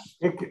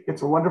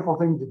 It's a wonderful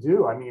thing to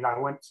do. I mean, I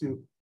went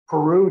to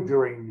Peru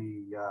during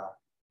the,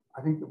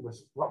 I think it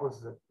was, what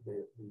was the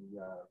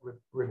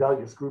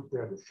rebellious group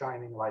there, the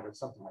Shining Light or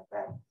something like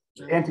that,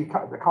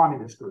 the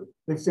communist group.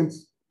 They've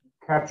since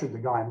captured the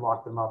guy and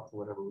locked him up for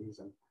whatever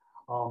reason.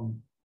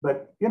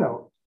 But,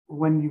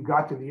 when you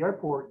got to the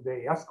airport,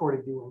 they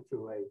escorted you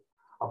into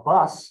a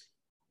bus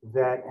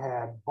that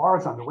had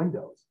bars on the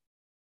windows,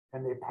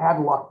 and they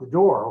padlocked the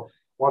door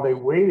while they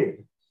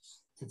waited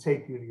to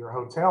take you to your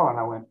hotel. And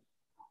I went,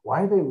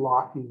 why are they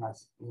locking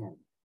us in?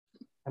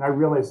 And I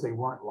realized they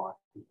weren't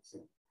locking us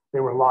in.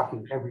 They were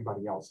locking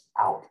everybody else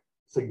out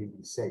so you'd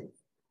be safe.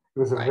 It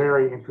was a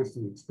very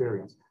interesting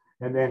experience.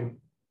 And then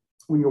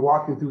when you're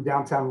walking through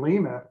downtown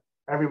Lima,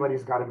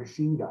 everybody's got a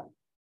machine gun,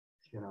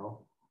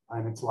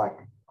 and it's like,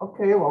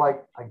 okay, well,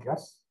 I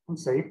guess I'm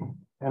safe.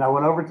 And I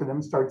went over to them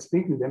and started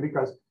speaking to them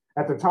because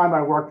at the time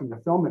I worked in the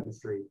film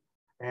industry,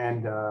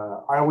 and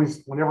I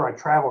always, whenever I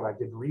traveled, I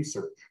did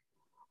research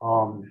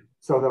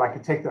so that I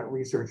could take that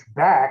research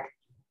back.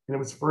 And it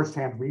was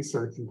firsthand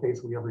research in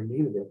case we ever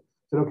needed it.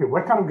 I said, okay,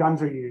 what kind of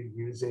guns are you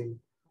using?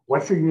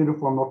 What's your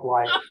uniform look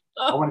like?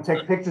 I want to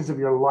take pictures of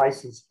your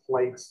license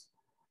plates.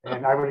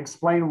 And I would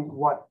explain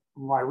what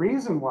my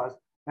reason was.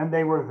 And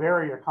they were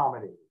very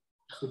accommodating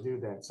to do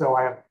that. So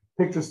I have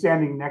pictures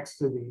standing next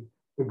to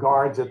the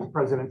guards at the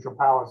presidential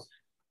palace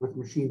with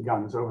machine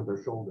guns over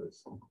their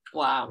shoulders.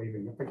 Wow.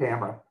 Waving at the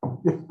camera.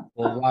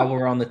 Well, while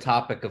we're on the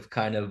topic of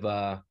kind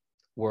of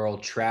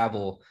world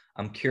travel,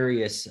 I'm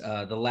curious,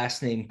 the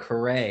last name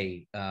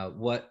Carré,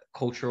 what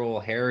cultural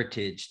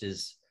heritage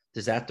does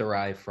that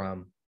derive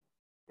from?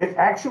 It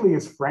actually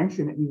is French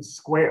and it means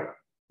square.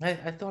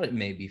 I thought it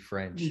may be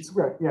French. It's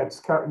square. Yeah,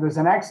 there's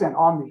an accent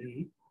on the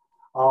E.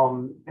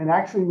 And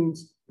actually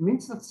means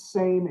the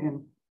same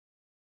in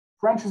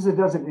French as it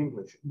does in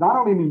English. Not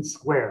only means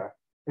square.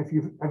 Have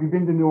you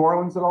been to New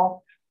Orleans at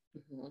all?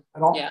 Mm-hmm.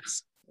 At all?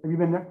 Yes. Have you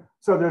been there?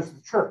 So there's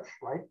the church,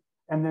 right?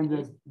 And then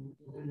there's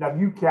La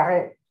Vue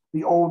Carrée,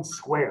 the old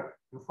square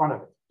in front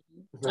of it.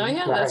 Oh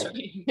yeah, that's right.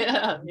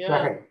 Yeah.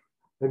 Carré,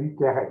 La Vue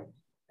Carrée.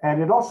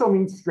 And it also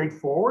means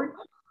straightforward.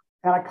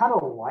 And I kind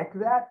of like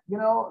that,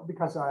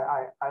 because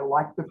I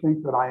like to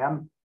think that I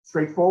am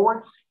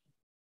straightforward,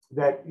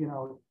 that,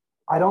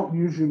 I don't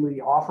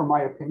usually offer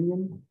my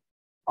opinion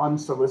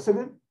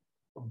unsolicited,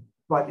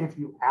 but if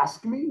you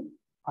ask me,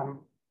 I'm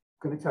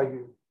going to tell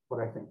you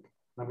what I think.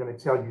 I'm going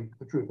to tell you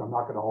the truth. I'm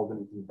not going to hold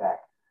anything back.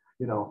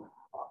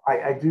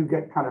 I do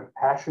get kind of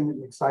passionate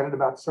and excited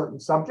about certain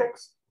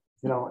subjects,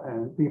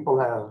 and people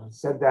have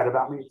said that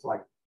about me. It's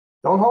like,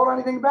 don't hold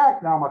anything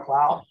back now,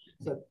 McLeod.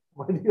 I said,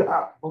 well,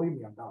 believe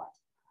me, I'm not.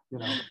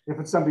 If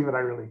it's something that I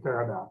really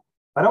care about.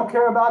 If I don't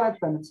care about it,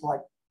 then it's like,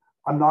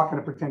 I'm not going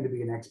to pretend to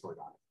be an expert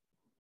on it.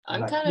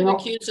 I'm kind of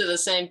accused of the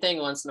same thing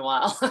once in a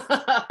while.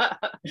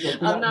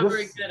 I'm not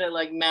very good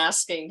at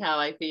masking how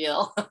I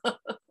feel.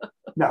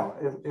 No,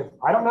 if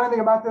I don't know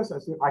anything about this,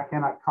 I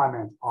cannot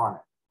comment on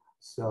it.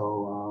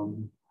 So,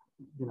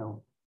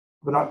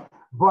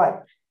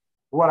 but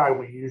what I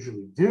would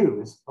usually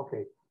do is,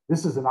 okay,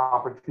 this is an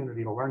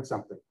opportunity to learn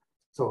something.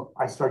 So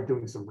I start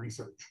doing some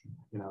research,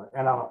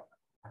 and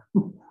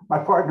my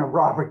partner,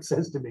 Robert,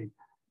 says to me,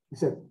 he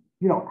said,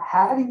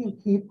 how do you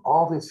keep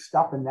all this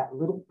stuff in that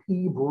little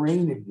pea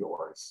brain of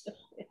yours?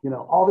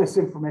 All this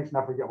information.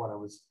 I forget what I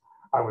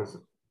was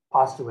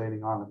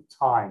postulating on at the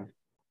time.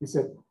 He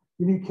said,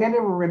 you can't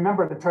even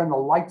remember to turn the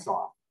lights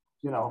off.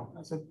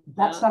 I said,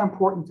 that's not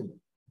important to me.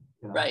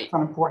 Right. It's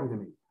not important to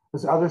me.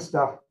 This other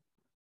stuff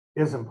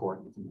is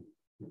important to me.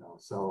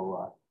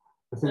 So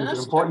the things that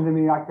are important to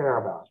me, I care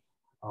about.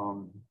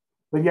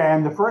 But yeah,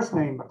 and the first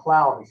name,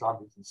 McLeod, is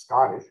obviously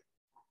Scottish.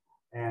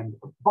 And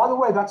by the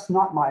way, that's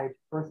not my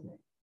birth name.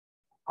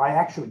 I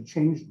actually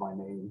changed my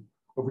name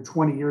over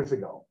 20 years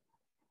ago,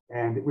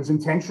 and it was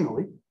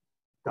intentionally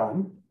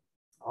done.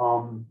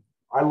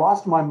 I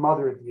lost my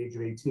mother at the age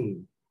of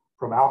 18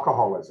 from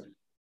alcoholism,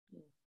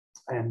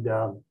 and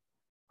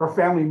her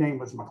family name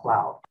was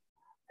McLeod.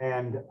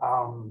 And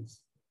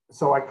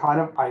so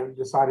I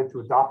decided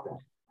to adopt that.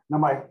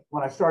 Now,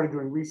 when I started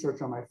doing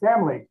research on my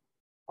family,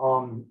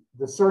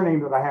 the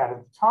surname that I had at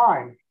the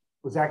time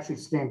was actually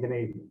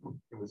Scandinavian.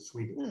 It was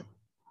Swedish.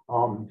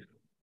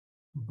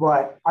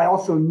 But I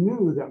also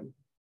knew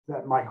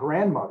that my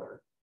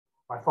grandmother,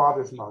 my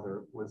father's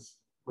mother, was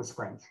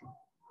French.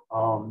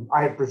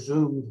 I had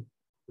presumed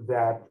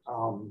that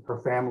her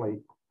family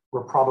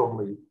were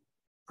probably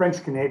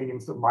French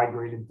Canadians that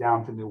migrated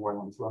down to New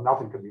Orleans. Well,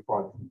 nothing could be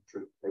farther from the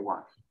truth. They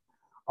weren't.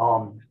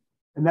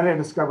 And then I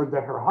discovered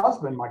that her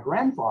husband, my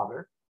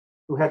grandfather,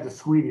 who had the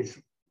Swedish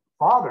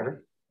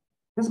father,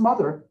 his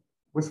mother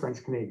was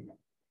French Canadian.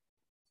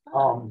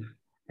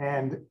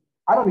 And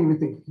I don't even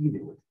think he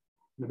knew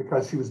it,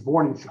 because she was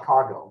born in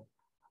Chicago,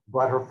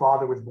 but her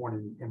father was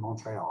born in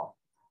Montreal.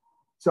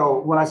 So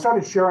when I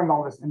started sharing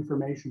all this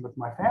information with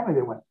my family,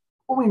 they went,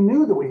 well, we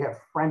knew that we have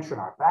French in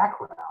our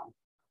background,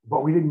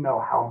 but we didn't know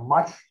how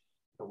much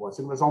it was.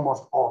 It was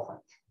almost all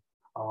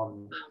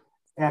French.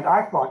 And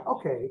I thought,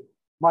 okay,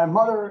 my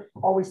mother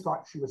always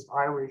thought she was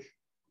Irish,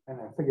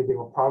 and I figured they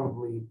were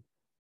probably,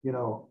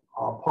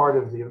 part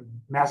of the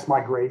mass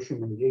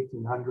migration in the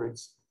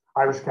 1800s,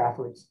 Irish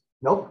Catholics.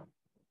 Nope,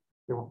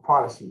 they were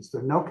Protestants.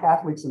 There are no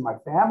Catholics in my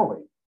family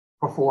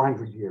for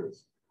 400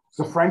 years.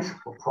 The French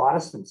were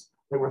Protestants.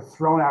 They were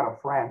thrown out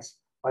of France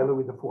by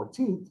Louis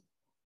XIV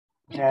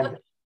and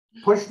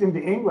pushed into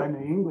England,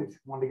 and the English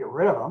wanted to get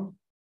rid of them.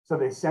 So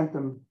they sent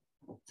them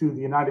to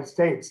the United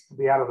States to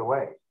be out of the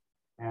way.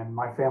 And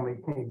my family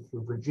came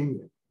through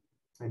Virginia,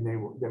 and they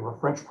were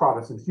French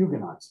Protestants,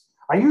 Huguenots.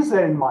 I use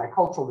that in my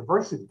cultural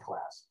diversity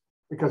class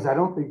because I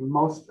don't think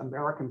most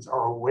Americans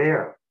are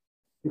aware.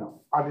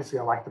 Obviously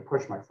I like to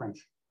push my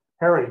French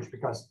heritage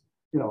because,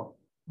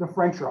 the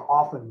French are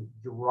often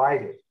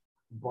derided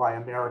by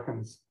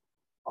Americans.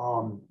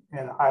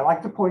 And I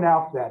like to point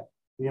out that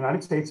the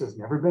United States has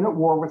never been at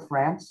war with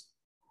France.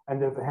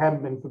 And if it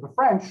hadn't been for the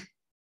French,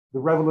 the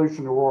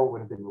Revolutionary War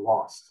would have been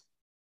lost.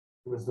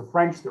 It was the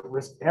French that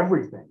risked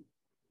everything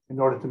in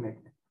order to make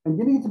it. And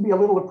you need to be a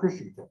little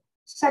appreciative.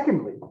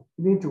 Secondly, you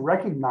need to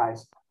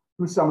recognize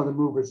who some of the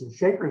movers and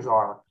shakers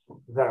are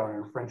that are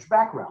in a French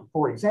background.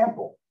 For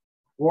example,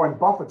 Warren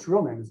Buffett's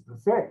real name is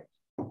Buffett.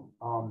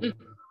 The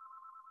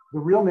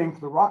real name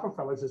for the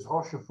Rockefellers is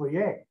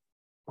Rochefoucauld.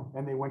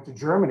 And they went to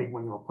Germany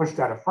when they were pushed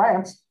out of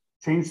France,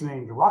 changed the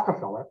name to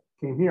Rockefeller,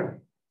 came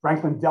here.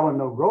 Franklin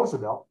Delano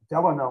Roosevelt,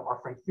 Delano are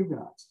French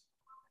Huguenots.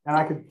 And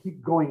I could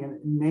keep going and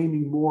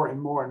naming more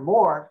and more and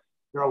more.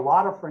 There are a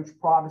lot of French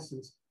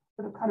Protestants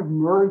that have kind of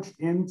merged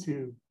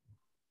into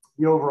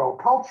the overall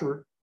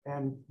culture.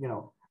 And, you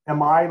know,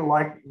 am I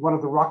like one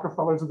of the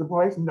Rockefellers of the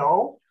place?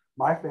 No,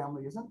 my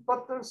family isn't,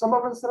 but there's some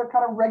of us that are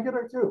kind of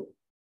regular too.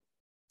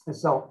 And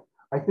so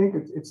I think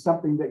it's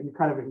something that you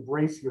kind of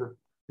embrace your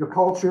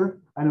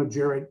culture. I know,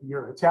 Jared,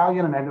 you're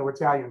Italian, and I know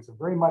Italians are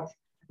very much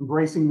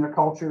embracing their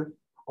culture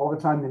all the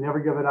time. They never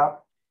give it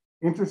up.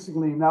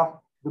 Interestingly enough,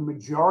 the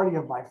majority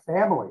of my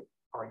family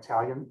are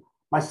Italian.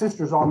 My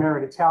sisters all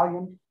married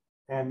Italian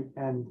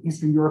and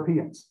Eastern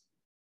Europeans.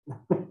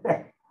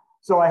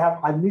 So I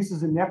have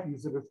nieces and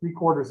nephews that are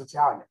 3/4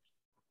 Italian.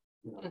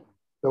 You know?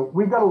 So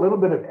we've got a little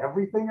bit of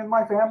everything in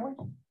my family,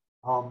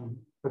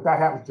 but that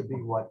happens to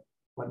be what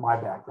my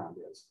background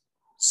is.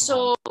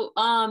 So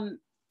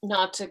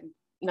not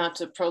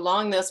to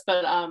prolong this,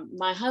 but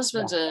my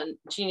husband's a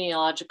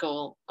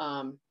genealogical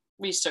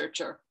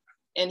researcher,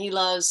 and he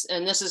loves,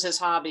 and this is his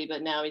hobby,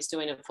 but now he's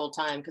doing it full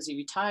time because he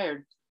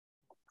retired.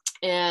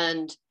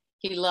 And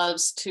he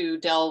loves to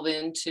delve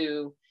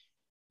into,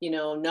 you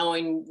know,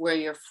 knowing where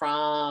you're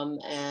from,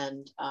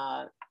 and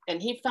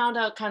he found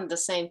out kind of the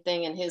same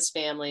thing in his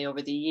family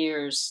over the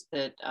years,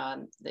 that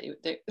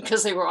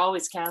because they were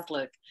always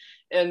Catholic,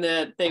 and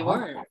that they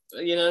weren't,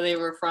 you know, they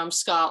were from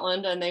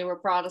Scotland and they were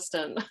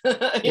Protestant,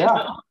 you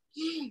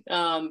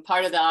know,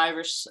 part of the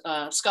Irish,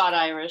 Scott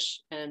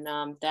Irish, and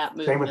that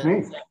movement. Same with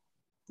me.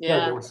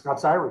 Yeah, they were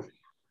Scots Irish.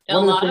 And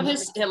a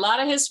lot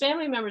of his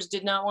family members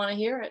did not want to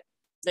hear it.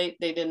 They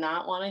did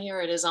not want to hear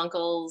it. His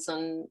uncles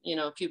and, you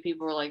know, a few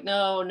people were like,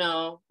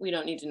 no, we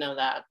don't need to know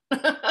that.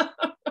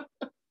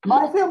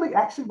 My family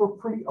actually were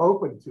pretty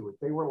open to it.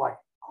 They were like,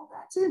 oh,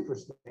 that's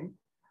interesting.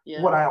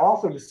 Yeah. What I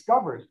also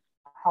discovered,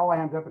 how I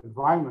ended up in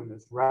Vineland,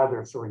 is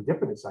rather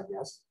serendipitous, I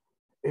guess,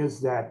 is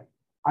that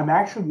I'm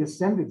actually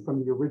descended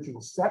from the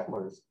original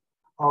settlers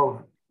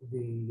of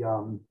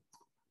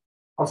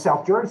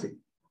South Jersey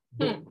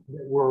that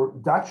were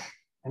Dutch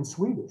and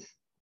Swedish.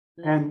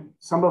 And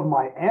some of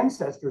my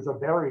ancestors are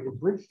buried in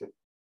Bridgeton.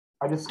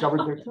 I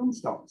discovered their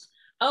tombstones.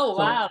 Oh,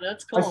 wow,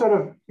 that's cool. I sort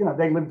of, you know,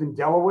 they lived in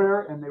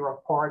Delaware and they were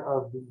a part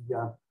of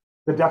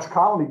the Dutch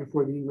colony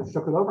before the English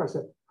took it over. I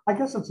said, I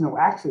guess it's no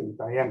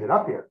accident I ended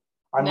up here.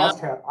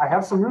 I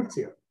have some roots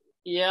here.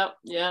 Yep.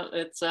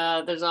 It's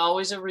there's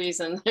always a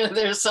reason.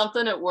 There's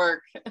something at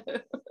work.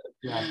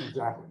 Yeah,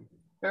 exactly.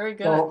 Very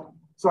good.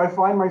 So I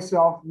find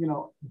myself, you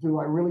know, do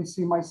I really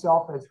see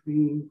myself as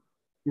being,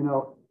 you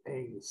know,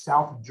 a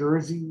South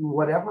Jersey,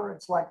 whatever?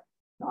 It's like,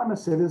 no, I'm a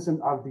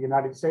citizen of the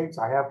United States.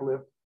 I have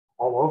lived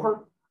all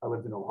over.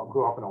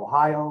 Grew up in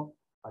Ohio.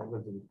 I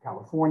lived in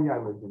California. I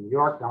lived in New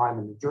York. Now I'm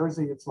in New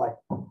Jersey. It's like,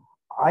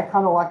 I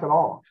kind of like it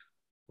all,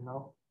 you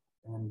know,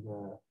 and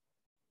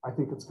I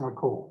think it's kind of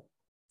cool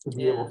to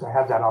be able to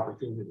have that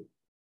opportunity.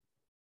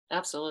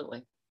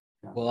 Absolutely.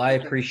 Yeah. Well, I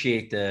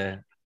appreciate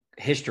the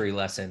history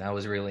lesson. I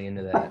was really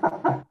into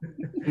that.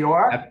 You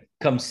are?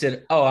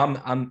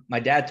 My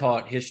dad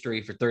taught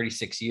history for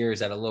 36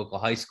 years at a local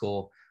high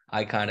school.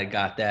 I kind of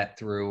got that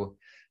through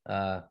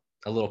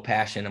a little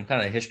passion. I'm kind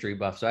of a history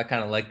buff, so I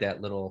kind of like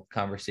that little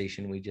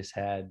conversation we just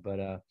had.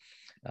 But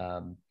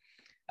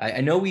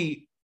I know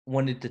we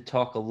wanted to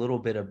talk a little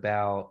bit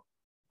about,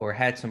 or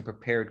had some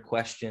prepared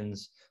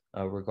questions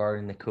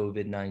regarding the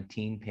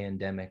COVID-19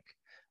 pandemic.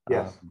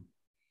 Yes.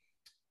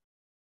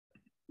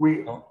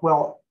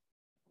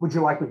 Would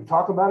you like me to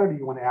talk about it, or do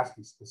you want to ask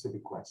me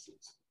specific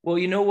questions? Well,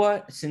 you know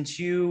what? Since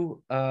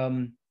you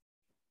can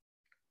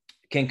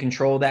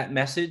control that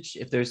message,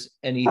 if there's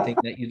anything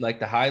that you'd like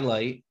to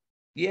highlight,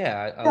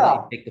 I'll let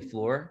you take the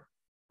floor.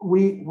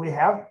 We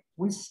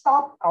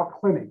stopped our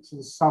clinics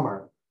this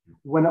summer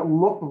when it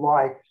looked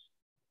like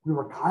we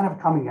were kind of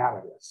coming out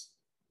of this.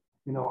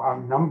 You know,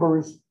 our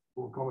numbers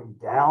were going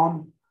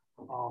down.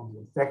 The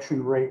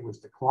infection rate was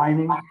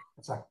declining.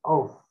 It's like,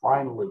 oh,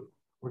 finally,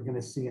 we're going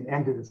to see an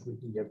end to this.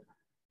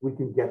 We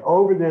can get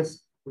over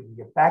this. We can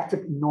get back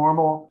to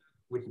normal.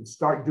 We can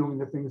start doing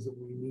the things that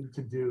we need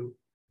to do.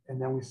 And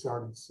then we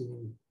started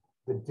seeing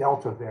the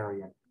Delta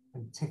variant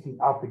and ticking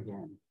up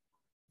again.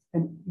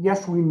 And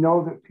yes, we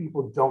know that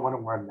people don't want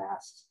to wear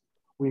masks.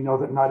 We know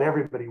that not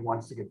everybody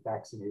wants to get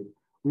vaccinated.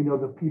 We know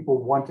that people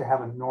want to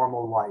have a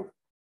normal life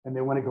and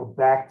they want to go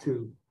back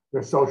to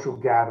their social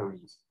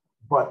gatherings.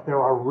 But there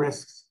are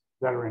risks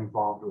that are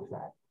involved with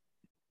that.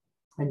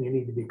 And you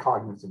need to be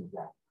cognizant of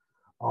that.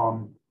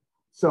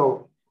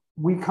 So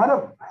we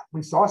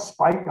saw a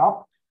spike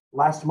up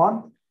last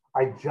month.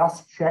 I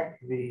just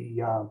checked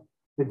the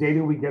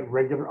data. We get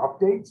regular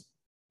updates,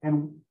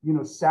 and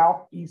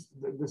southeast.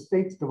 The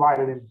state's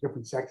divided into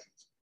different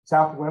sections: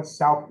 southwest,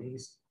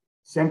 southeast,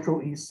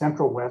 central east,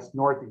 central west,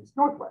 northeast,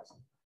 northwest.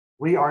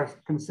 We are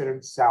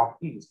considered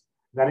southeast.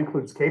 That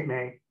includes Cape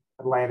May,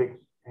 Atlantic,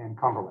 and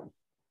Cumberland.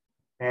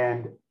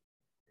 And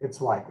it's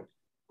like,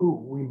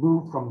 we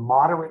moved from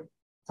moderate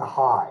to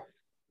high,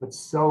 but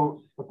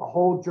the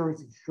whole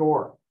Jersey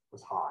Shore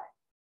was high.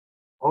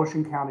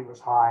 Ocean County was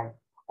high,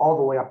 all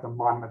the way up to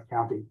Monmouth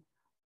County.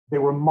 They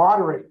were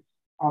moderate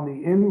on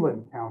the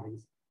inland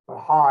counties, but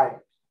high,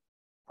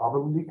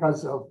 probably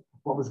because of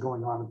what was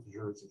going on at the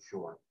Jersey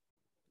Shore.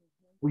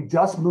 We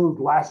just moved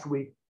last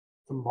week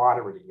to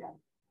moderate again,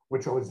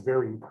 which I was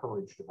very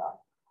encouraged about.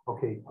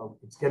 Okay,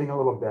 it's getting a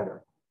little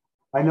better.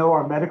 I know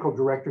our medical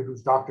director,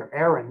 who's Dr.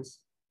 Ahrens,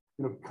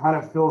 kind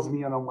of fills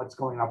me in on what's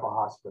going on at the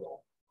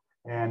hospital.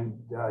 And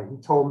he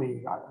told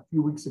me a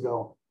few weeks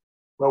ago,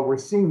 well, we're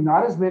seeing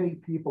not as many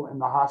people in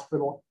the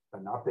hospital,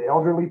 but not the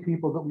elderly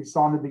people that we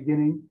saw in the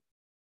beginning.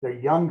 They're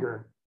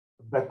younger,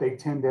 but they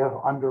tend to have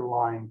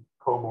underlying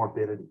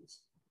comorbidities.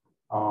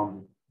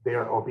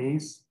 They're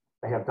obese,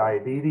 they have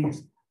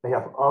diabetes, they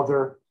have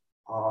other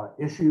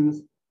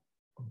issues,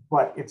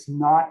 but it's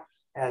not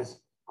as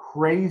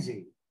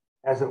crazy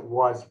as it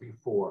was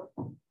before.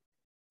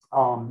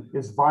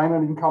 Is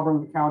Vineland in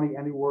Cumberland County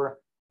anywhere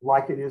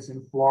like it is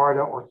in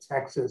Florida or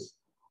Texas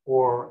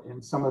or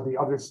in some of the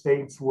other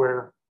states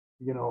where,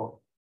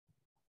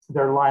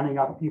 they're lining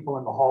up people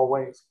in the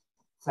hallways?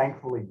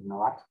 Thankfully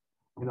not.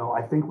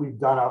 I think we've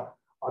done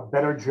a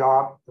better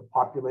job. The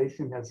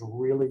population has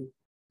really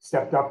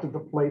stepped up to the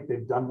plate.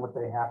 They've done what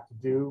they have to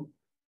do.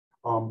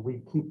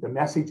 We keep the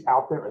message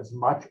out there as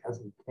much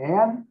as we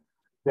can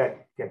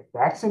that get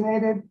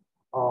vaccinated,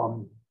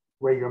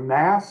 wear your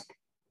mask,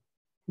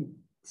 keep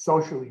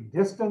socially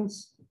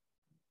distance,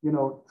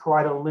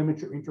 try to limit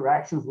your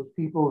interactions with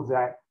people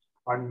that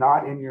are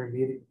not in your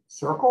immediate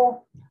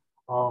circle.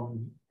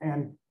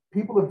 And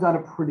people have done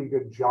a pretty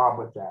good job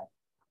with that.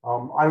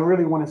 I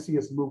really want to see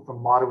us move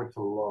from moderate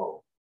to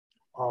low.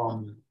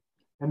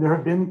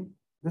 And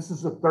this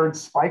is the third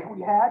spike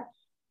we had,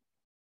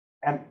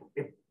 and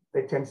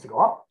it tends to go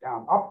up,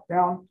 down, up,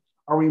 down.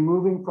 Are we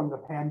moving from the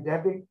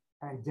pandemic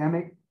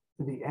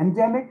to the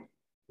endemic?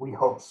 We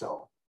hope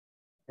so.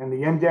 And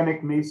the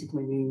endemic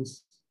basically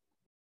means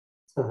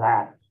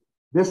that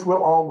this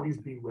will always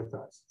be with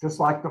us, just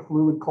like the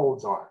flu and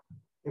colds are.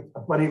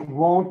 But it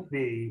won't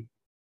be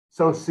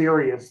so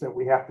serious that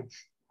we have to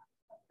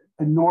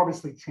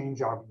enormously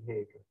change our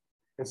behavior.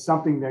 It's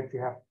something that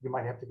you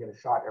might have to get a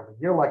shot every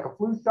year, like a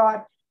flu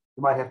shot.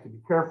 You might have to be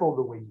careful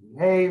the way you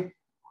behave.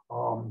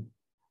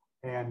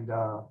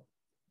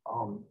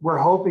 We're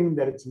hoping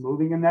that it's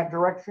moving in that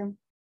direction,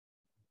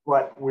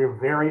 but we're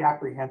very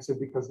apprehensive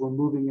because we're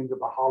moving into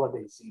the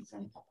holiday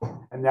season.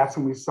 And that's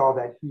when we saw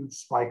that huge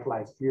spike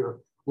last year,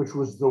 which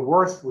was the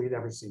worst we'd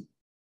ever seen.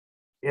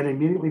 It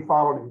immediately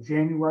followed in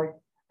January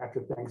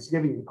after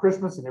Thanksgiving and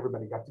Christmas, and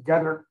everybody got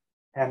together,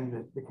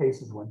 and the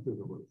cases went through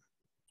the roof.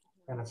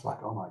 And it's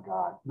like, oh my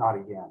God, not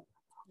again.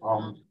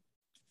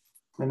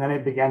 And then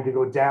it began to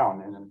go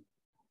down, and then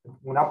it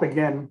went up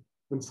again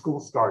when school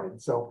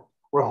started. So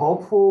we're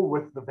hopeful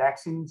with the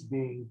vaccines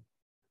being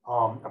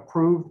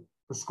approved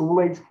for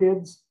school-age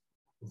kids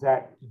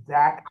that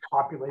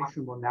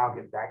population will now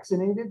get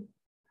vaccinated,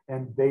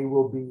 and they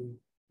will be,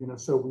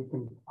 so we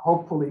can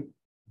hopefully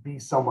be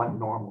somewhat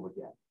normal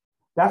again.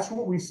 That's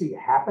what we see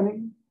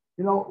happening,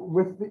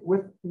 with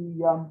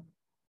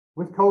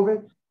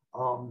COVID.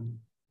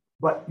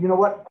 But you know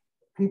what?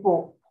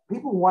 People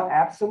want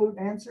absolute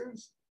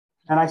answers.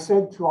 And I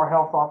said to our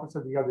health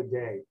officer the other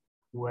day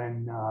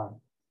when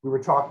we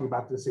were talking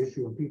about this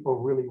issue and people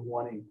really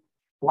wanting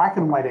black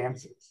and white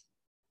answers,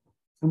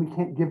 and we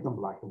can't give them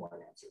black and white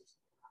answers.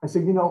 I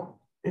said,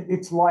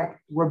 it's like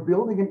we're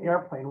building an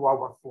airplane while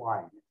we're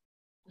flying it.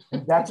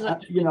 And that's,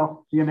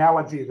 the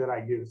analogy that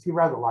I use. He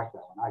rather liked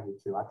that one. I do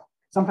too.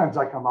 Sometimes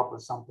I come up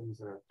with some things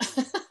that are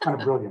kind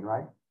of brilliant,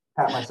 right?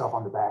 Pat myself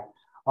on the back.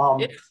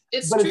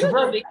 It's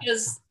true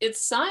because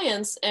it's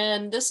science,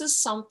 and this is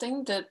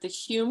something that the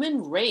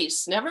human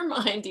race, never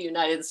mind the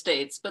United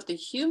States, but the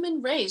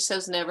human race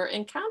has never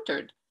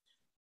encountered.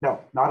 No,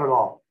 not at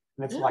all.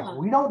 And it's like,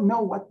 we don't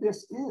know what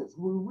this is.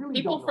 We really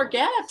People don't know.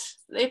 forget.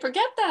 They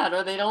forget that,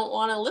 or they don't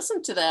want to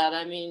listen to that.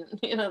 I mean,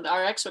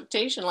 our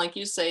expectation, like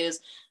you say, is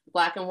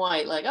black and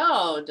white, like,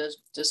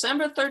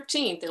 December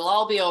 13th, it'll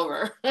all be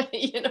over,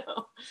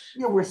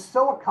 Yeah, we're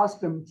so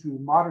accustomed to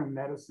modern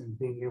medicine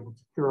being able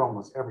to cure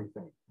almost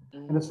everything.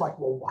 Mm-hmm. And it's like,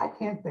 well, why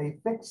can't they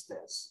fix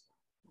this?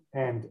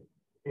 And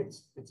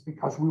it's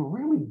because we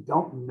really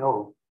don't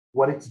know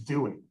what it's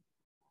doing.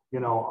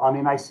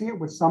 I see it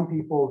with some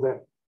people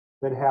that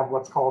have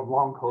what's called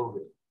long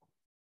COVID.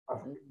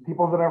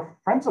 People that are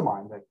friends of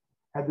mine that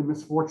had the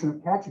misfortune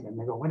of catching it, and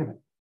they go, wait a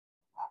minute,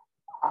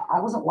 I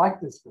wasn't like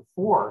this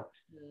before.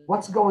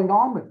 What's going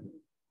on with me?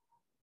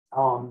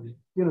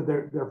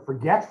 They're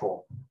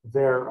forgetful.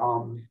 They're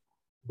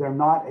they're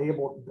not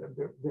able,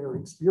 they're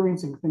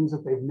experiencing things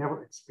that they've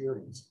never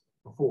experienced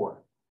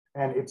before.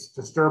 And it's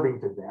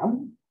disturbing to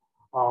them.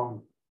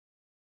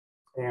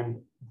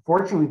 And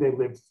fortunately, they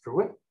lived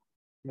through it.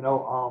 You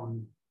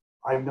know,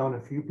 I've known a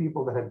few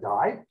people that have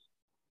died,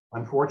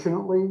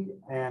 unfortunately,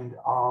 and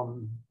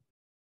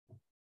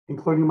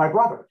including my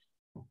brother.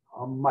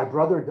 My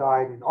brother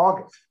died in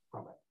August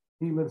from it.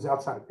 He lives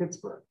outside of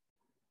Pittsburgh.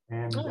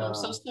 And I'm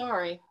so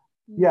sorry.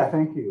 Yeah,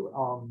 thank you.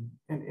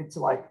 And it's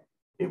like,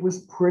 it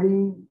was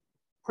pretty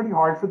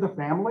hard for the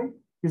family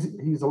because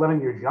he's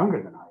 11 years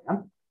younger than I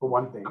am, for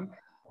one thing.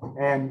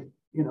 And,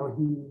 you know,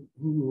 he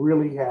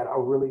really had a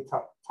really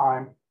tough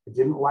time. It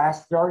didn't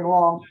last very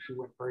long. It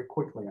went very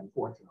quickly,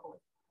 unfortunately.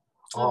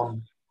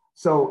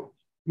 So,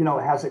 you know,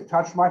 has it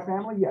touched my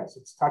family? Yes,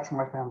 it's touched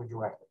my family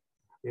directly.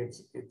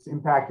 It's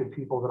impacted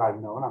people that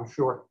I've known. I'm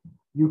sure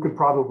you could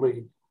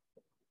probably,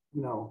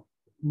 you know,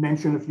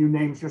 mention a few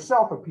names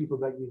yourself of people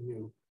that you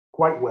knew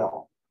quite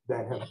well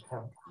that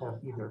have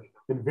either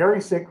been very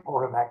sick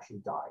or have actually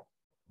died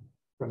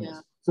from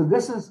this. So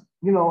this is,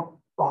 you know,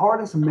 the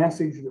hardest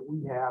message that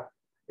we have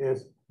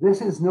is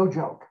this is no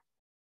joke,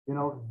 you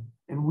know,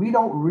 and we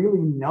don't really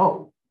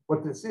know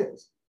what this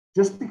is.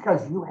 Just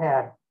because you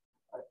had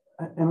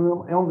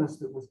an illness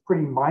that was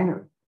pretty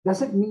minor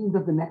doesn't mean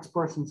that the next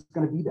person's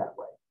going to be that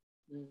way.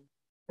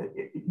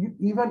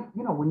 Even,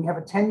 you know, when you have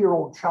a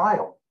 10-year-old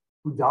child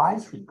who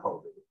dies from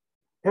COVID,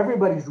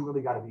 everybody's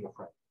really got to be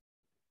afraid.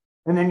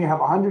 And then you have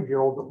a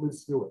 100-year-old that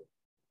lives through it.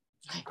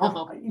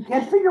 You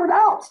can't figure it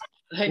out.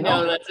 I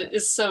know that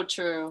is so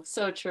true,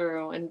 so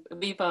true. And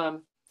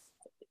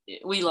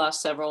we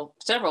lost several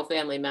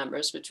family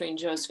members between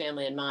Joe's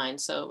family and mine,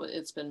 so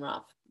it's been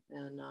rough,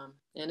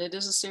 and it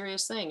is a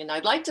serious thing. And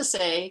I'd like to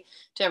say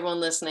to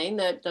everyone listening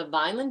that the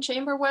Vineland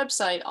Chamber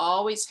website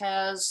always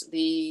has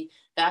the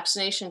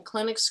vaccination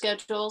clinic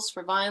schedules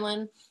for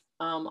Vineland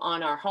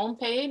on our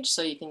homepage,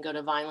 so you can go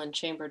to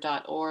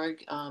vinelandchamber.org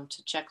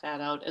to check that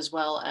out, as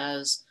well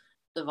as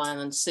the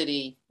Vineland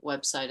City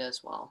website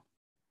as well.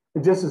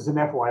 And just as an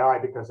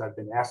FYI, because I've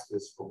been asked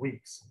this for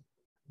weeks,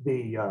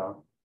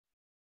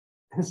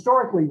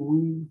 historically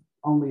we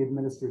only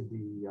administered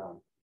the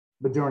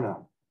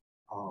Moderna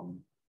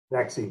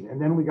vaccine,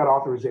 and then we got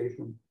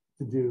authorization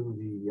to do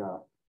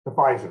the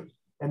Pfizer,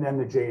 and then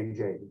the J&J,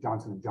 the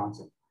Johnson &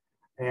 Johnson.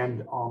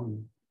 And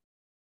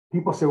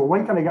people say, well,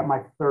 when can I get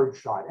my third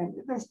shot? And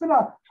there's been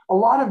a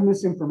lot of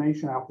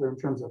misinformation out there in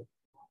terms of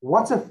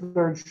what's a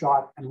third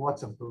shot and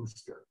what's a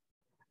booster.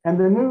 And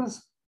the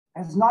news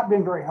has not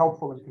been very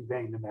helpful in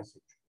conveying the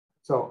message.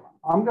 So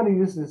I'm going to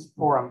use this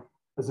forum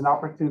as an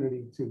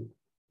opportunity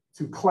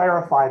to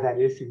clarify that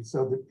issue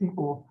so that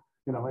people,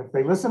 you know, if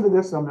they listen to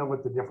this, they'll know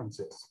what the difference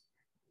is.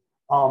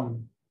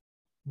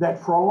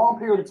 That for a long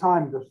period of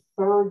time, the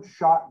third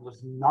shot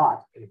was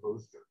not a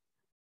booster.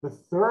 The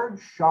third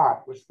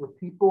shot was for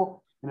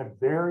people in a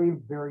very,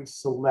 very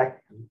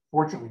select,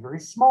 unfortunately, very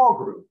small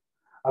group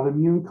of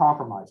immune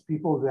compromised,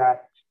 people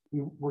that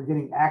were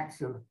getting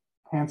active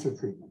cancer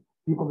treatment,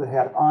 people that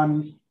had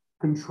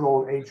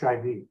uncontrolled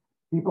HIV,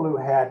 people who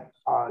had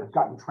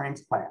gotten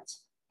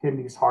transplants,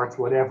 kidneys, hearts,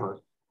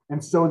 whatever.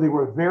 And so they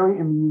were very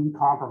immune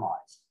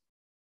compromised.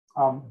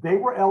 They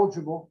were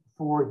eligible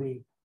for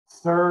the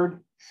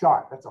third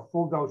shot. That's a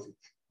full dosage.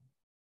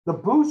 The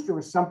booster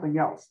is something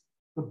else.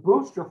 The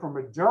booster from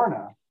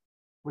Moderna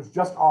was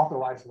just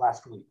authorized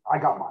last week. I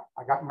got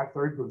my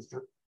third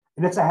booster,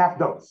 and it's a half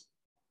dose.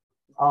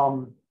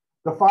 The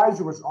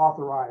Pfizer was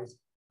authorized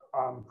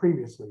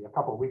previously a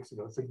couple of weeks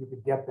ago, so you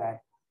could get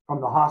that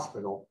from the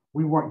hospital.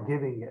 We weren't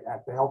giving it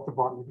at the health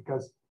department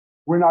because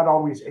we're not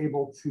always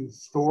able to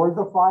store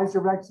the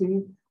Pfizer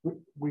vaccine.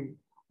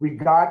 We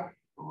got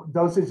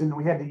doses and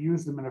we had to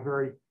use them in a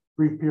very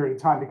brief period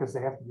of time because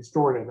they have to be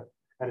stored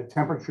at a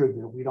temperature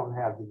that we don't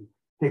have the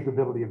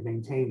capability of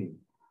maintaining.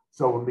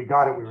 So when we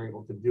got it, we were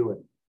able to do it.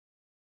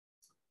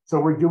 So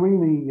we're doing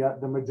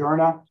the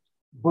Moderna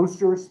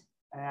boosters,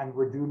 and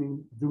we're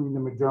doing the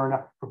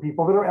Moderna for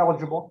people that are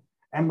eligible,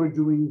 and we're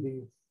doing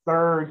the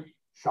third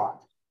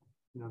shot,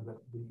 you know,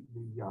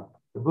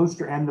 the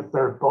booster and the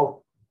third,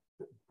 both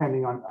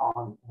depending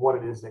on what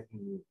it is that you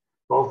need.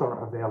 Both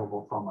are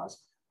available from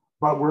us.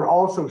 But we're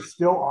also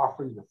still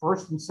offering the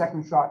first and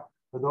second shot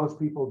for those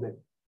people that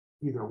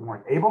either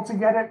weren't able to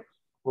get it,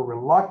 were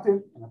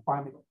reluctant, and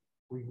finally,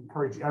 we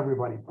encourage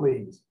everybody,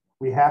 please,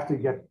 we have to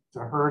get to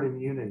herd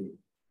immunity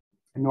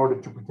in order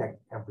to protect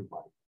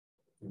everybody.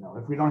 You know,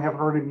 if we don't have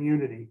herd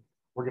immunity,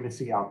 we're going to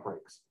see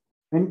outbreaks.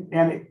 And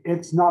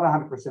it's not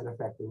 100%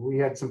 effective. We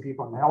had some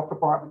people in the health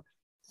department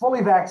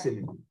fully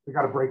vaccinated. They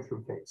got a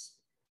breakthrough case.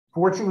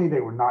 Fortunately, they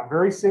were not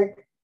very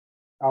sick.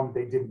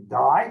 They didn't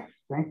die,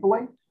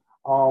 thankfully.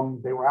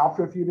 They were out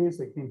for a few days.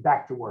 They came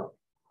back to work.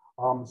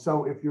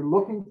 So if you're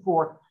looking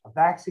for a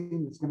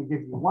vaccine that's going to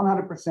give you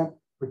 100%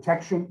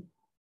 protection,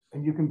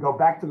 and you can go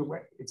back to the way,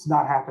 it's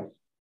not happening.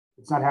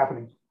 It's not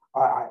happening.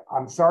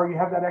 I'm sorry you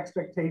have that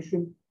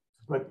expectation,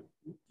 but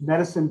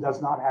medicine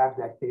does not have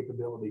that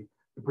capability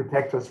to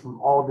protect us from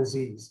all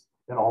disease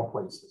in all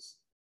places.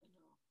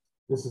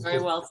 This is very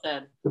well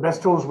said. The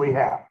best tools we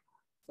have.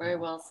 Very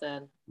well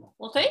said.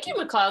 Well, thank you,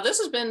 McLeod. This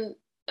has been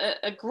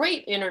a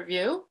great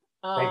interview.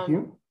 Thank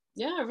you.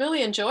 Yeah, I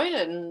really enjoyed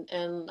it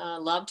and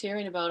loved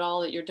hearing about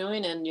all that you're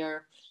doing and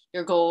your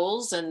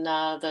goals and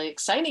the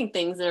exciting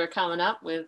things that are coming up with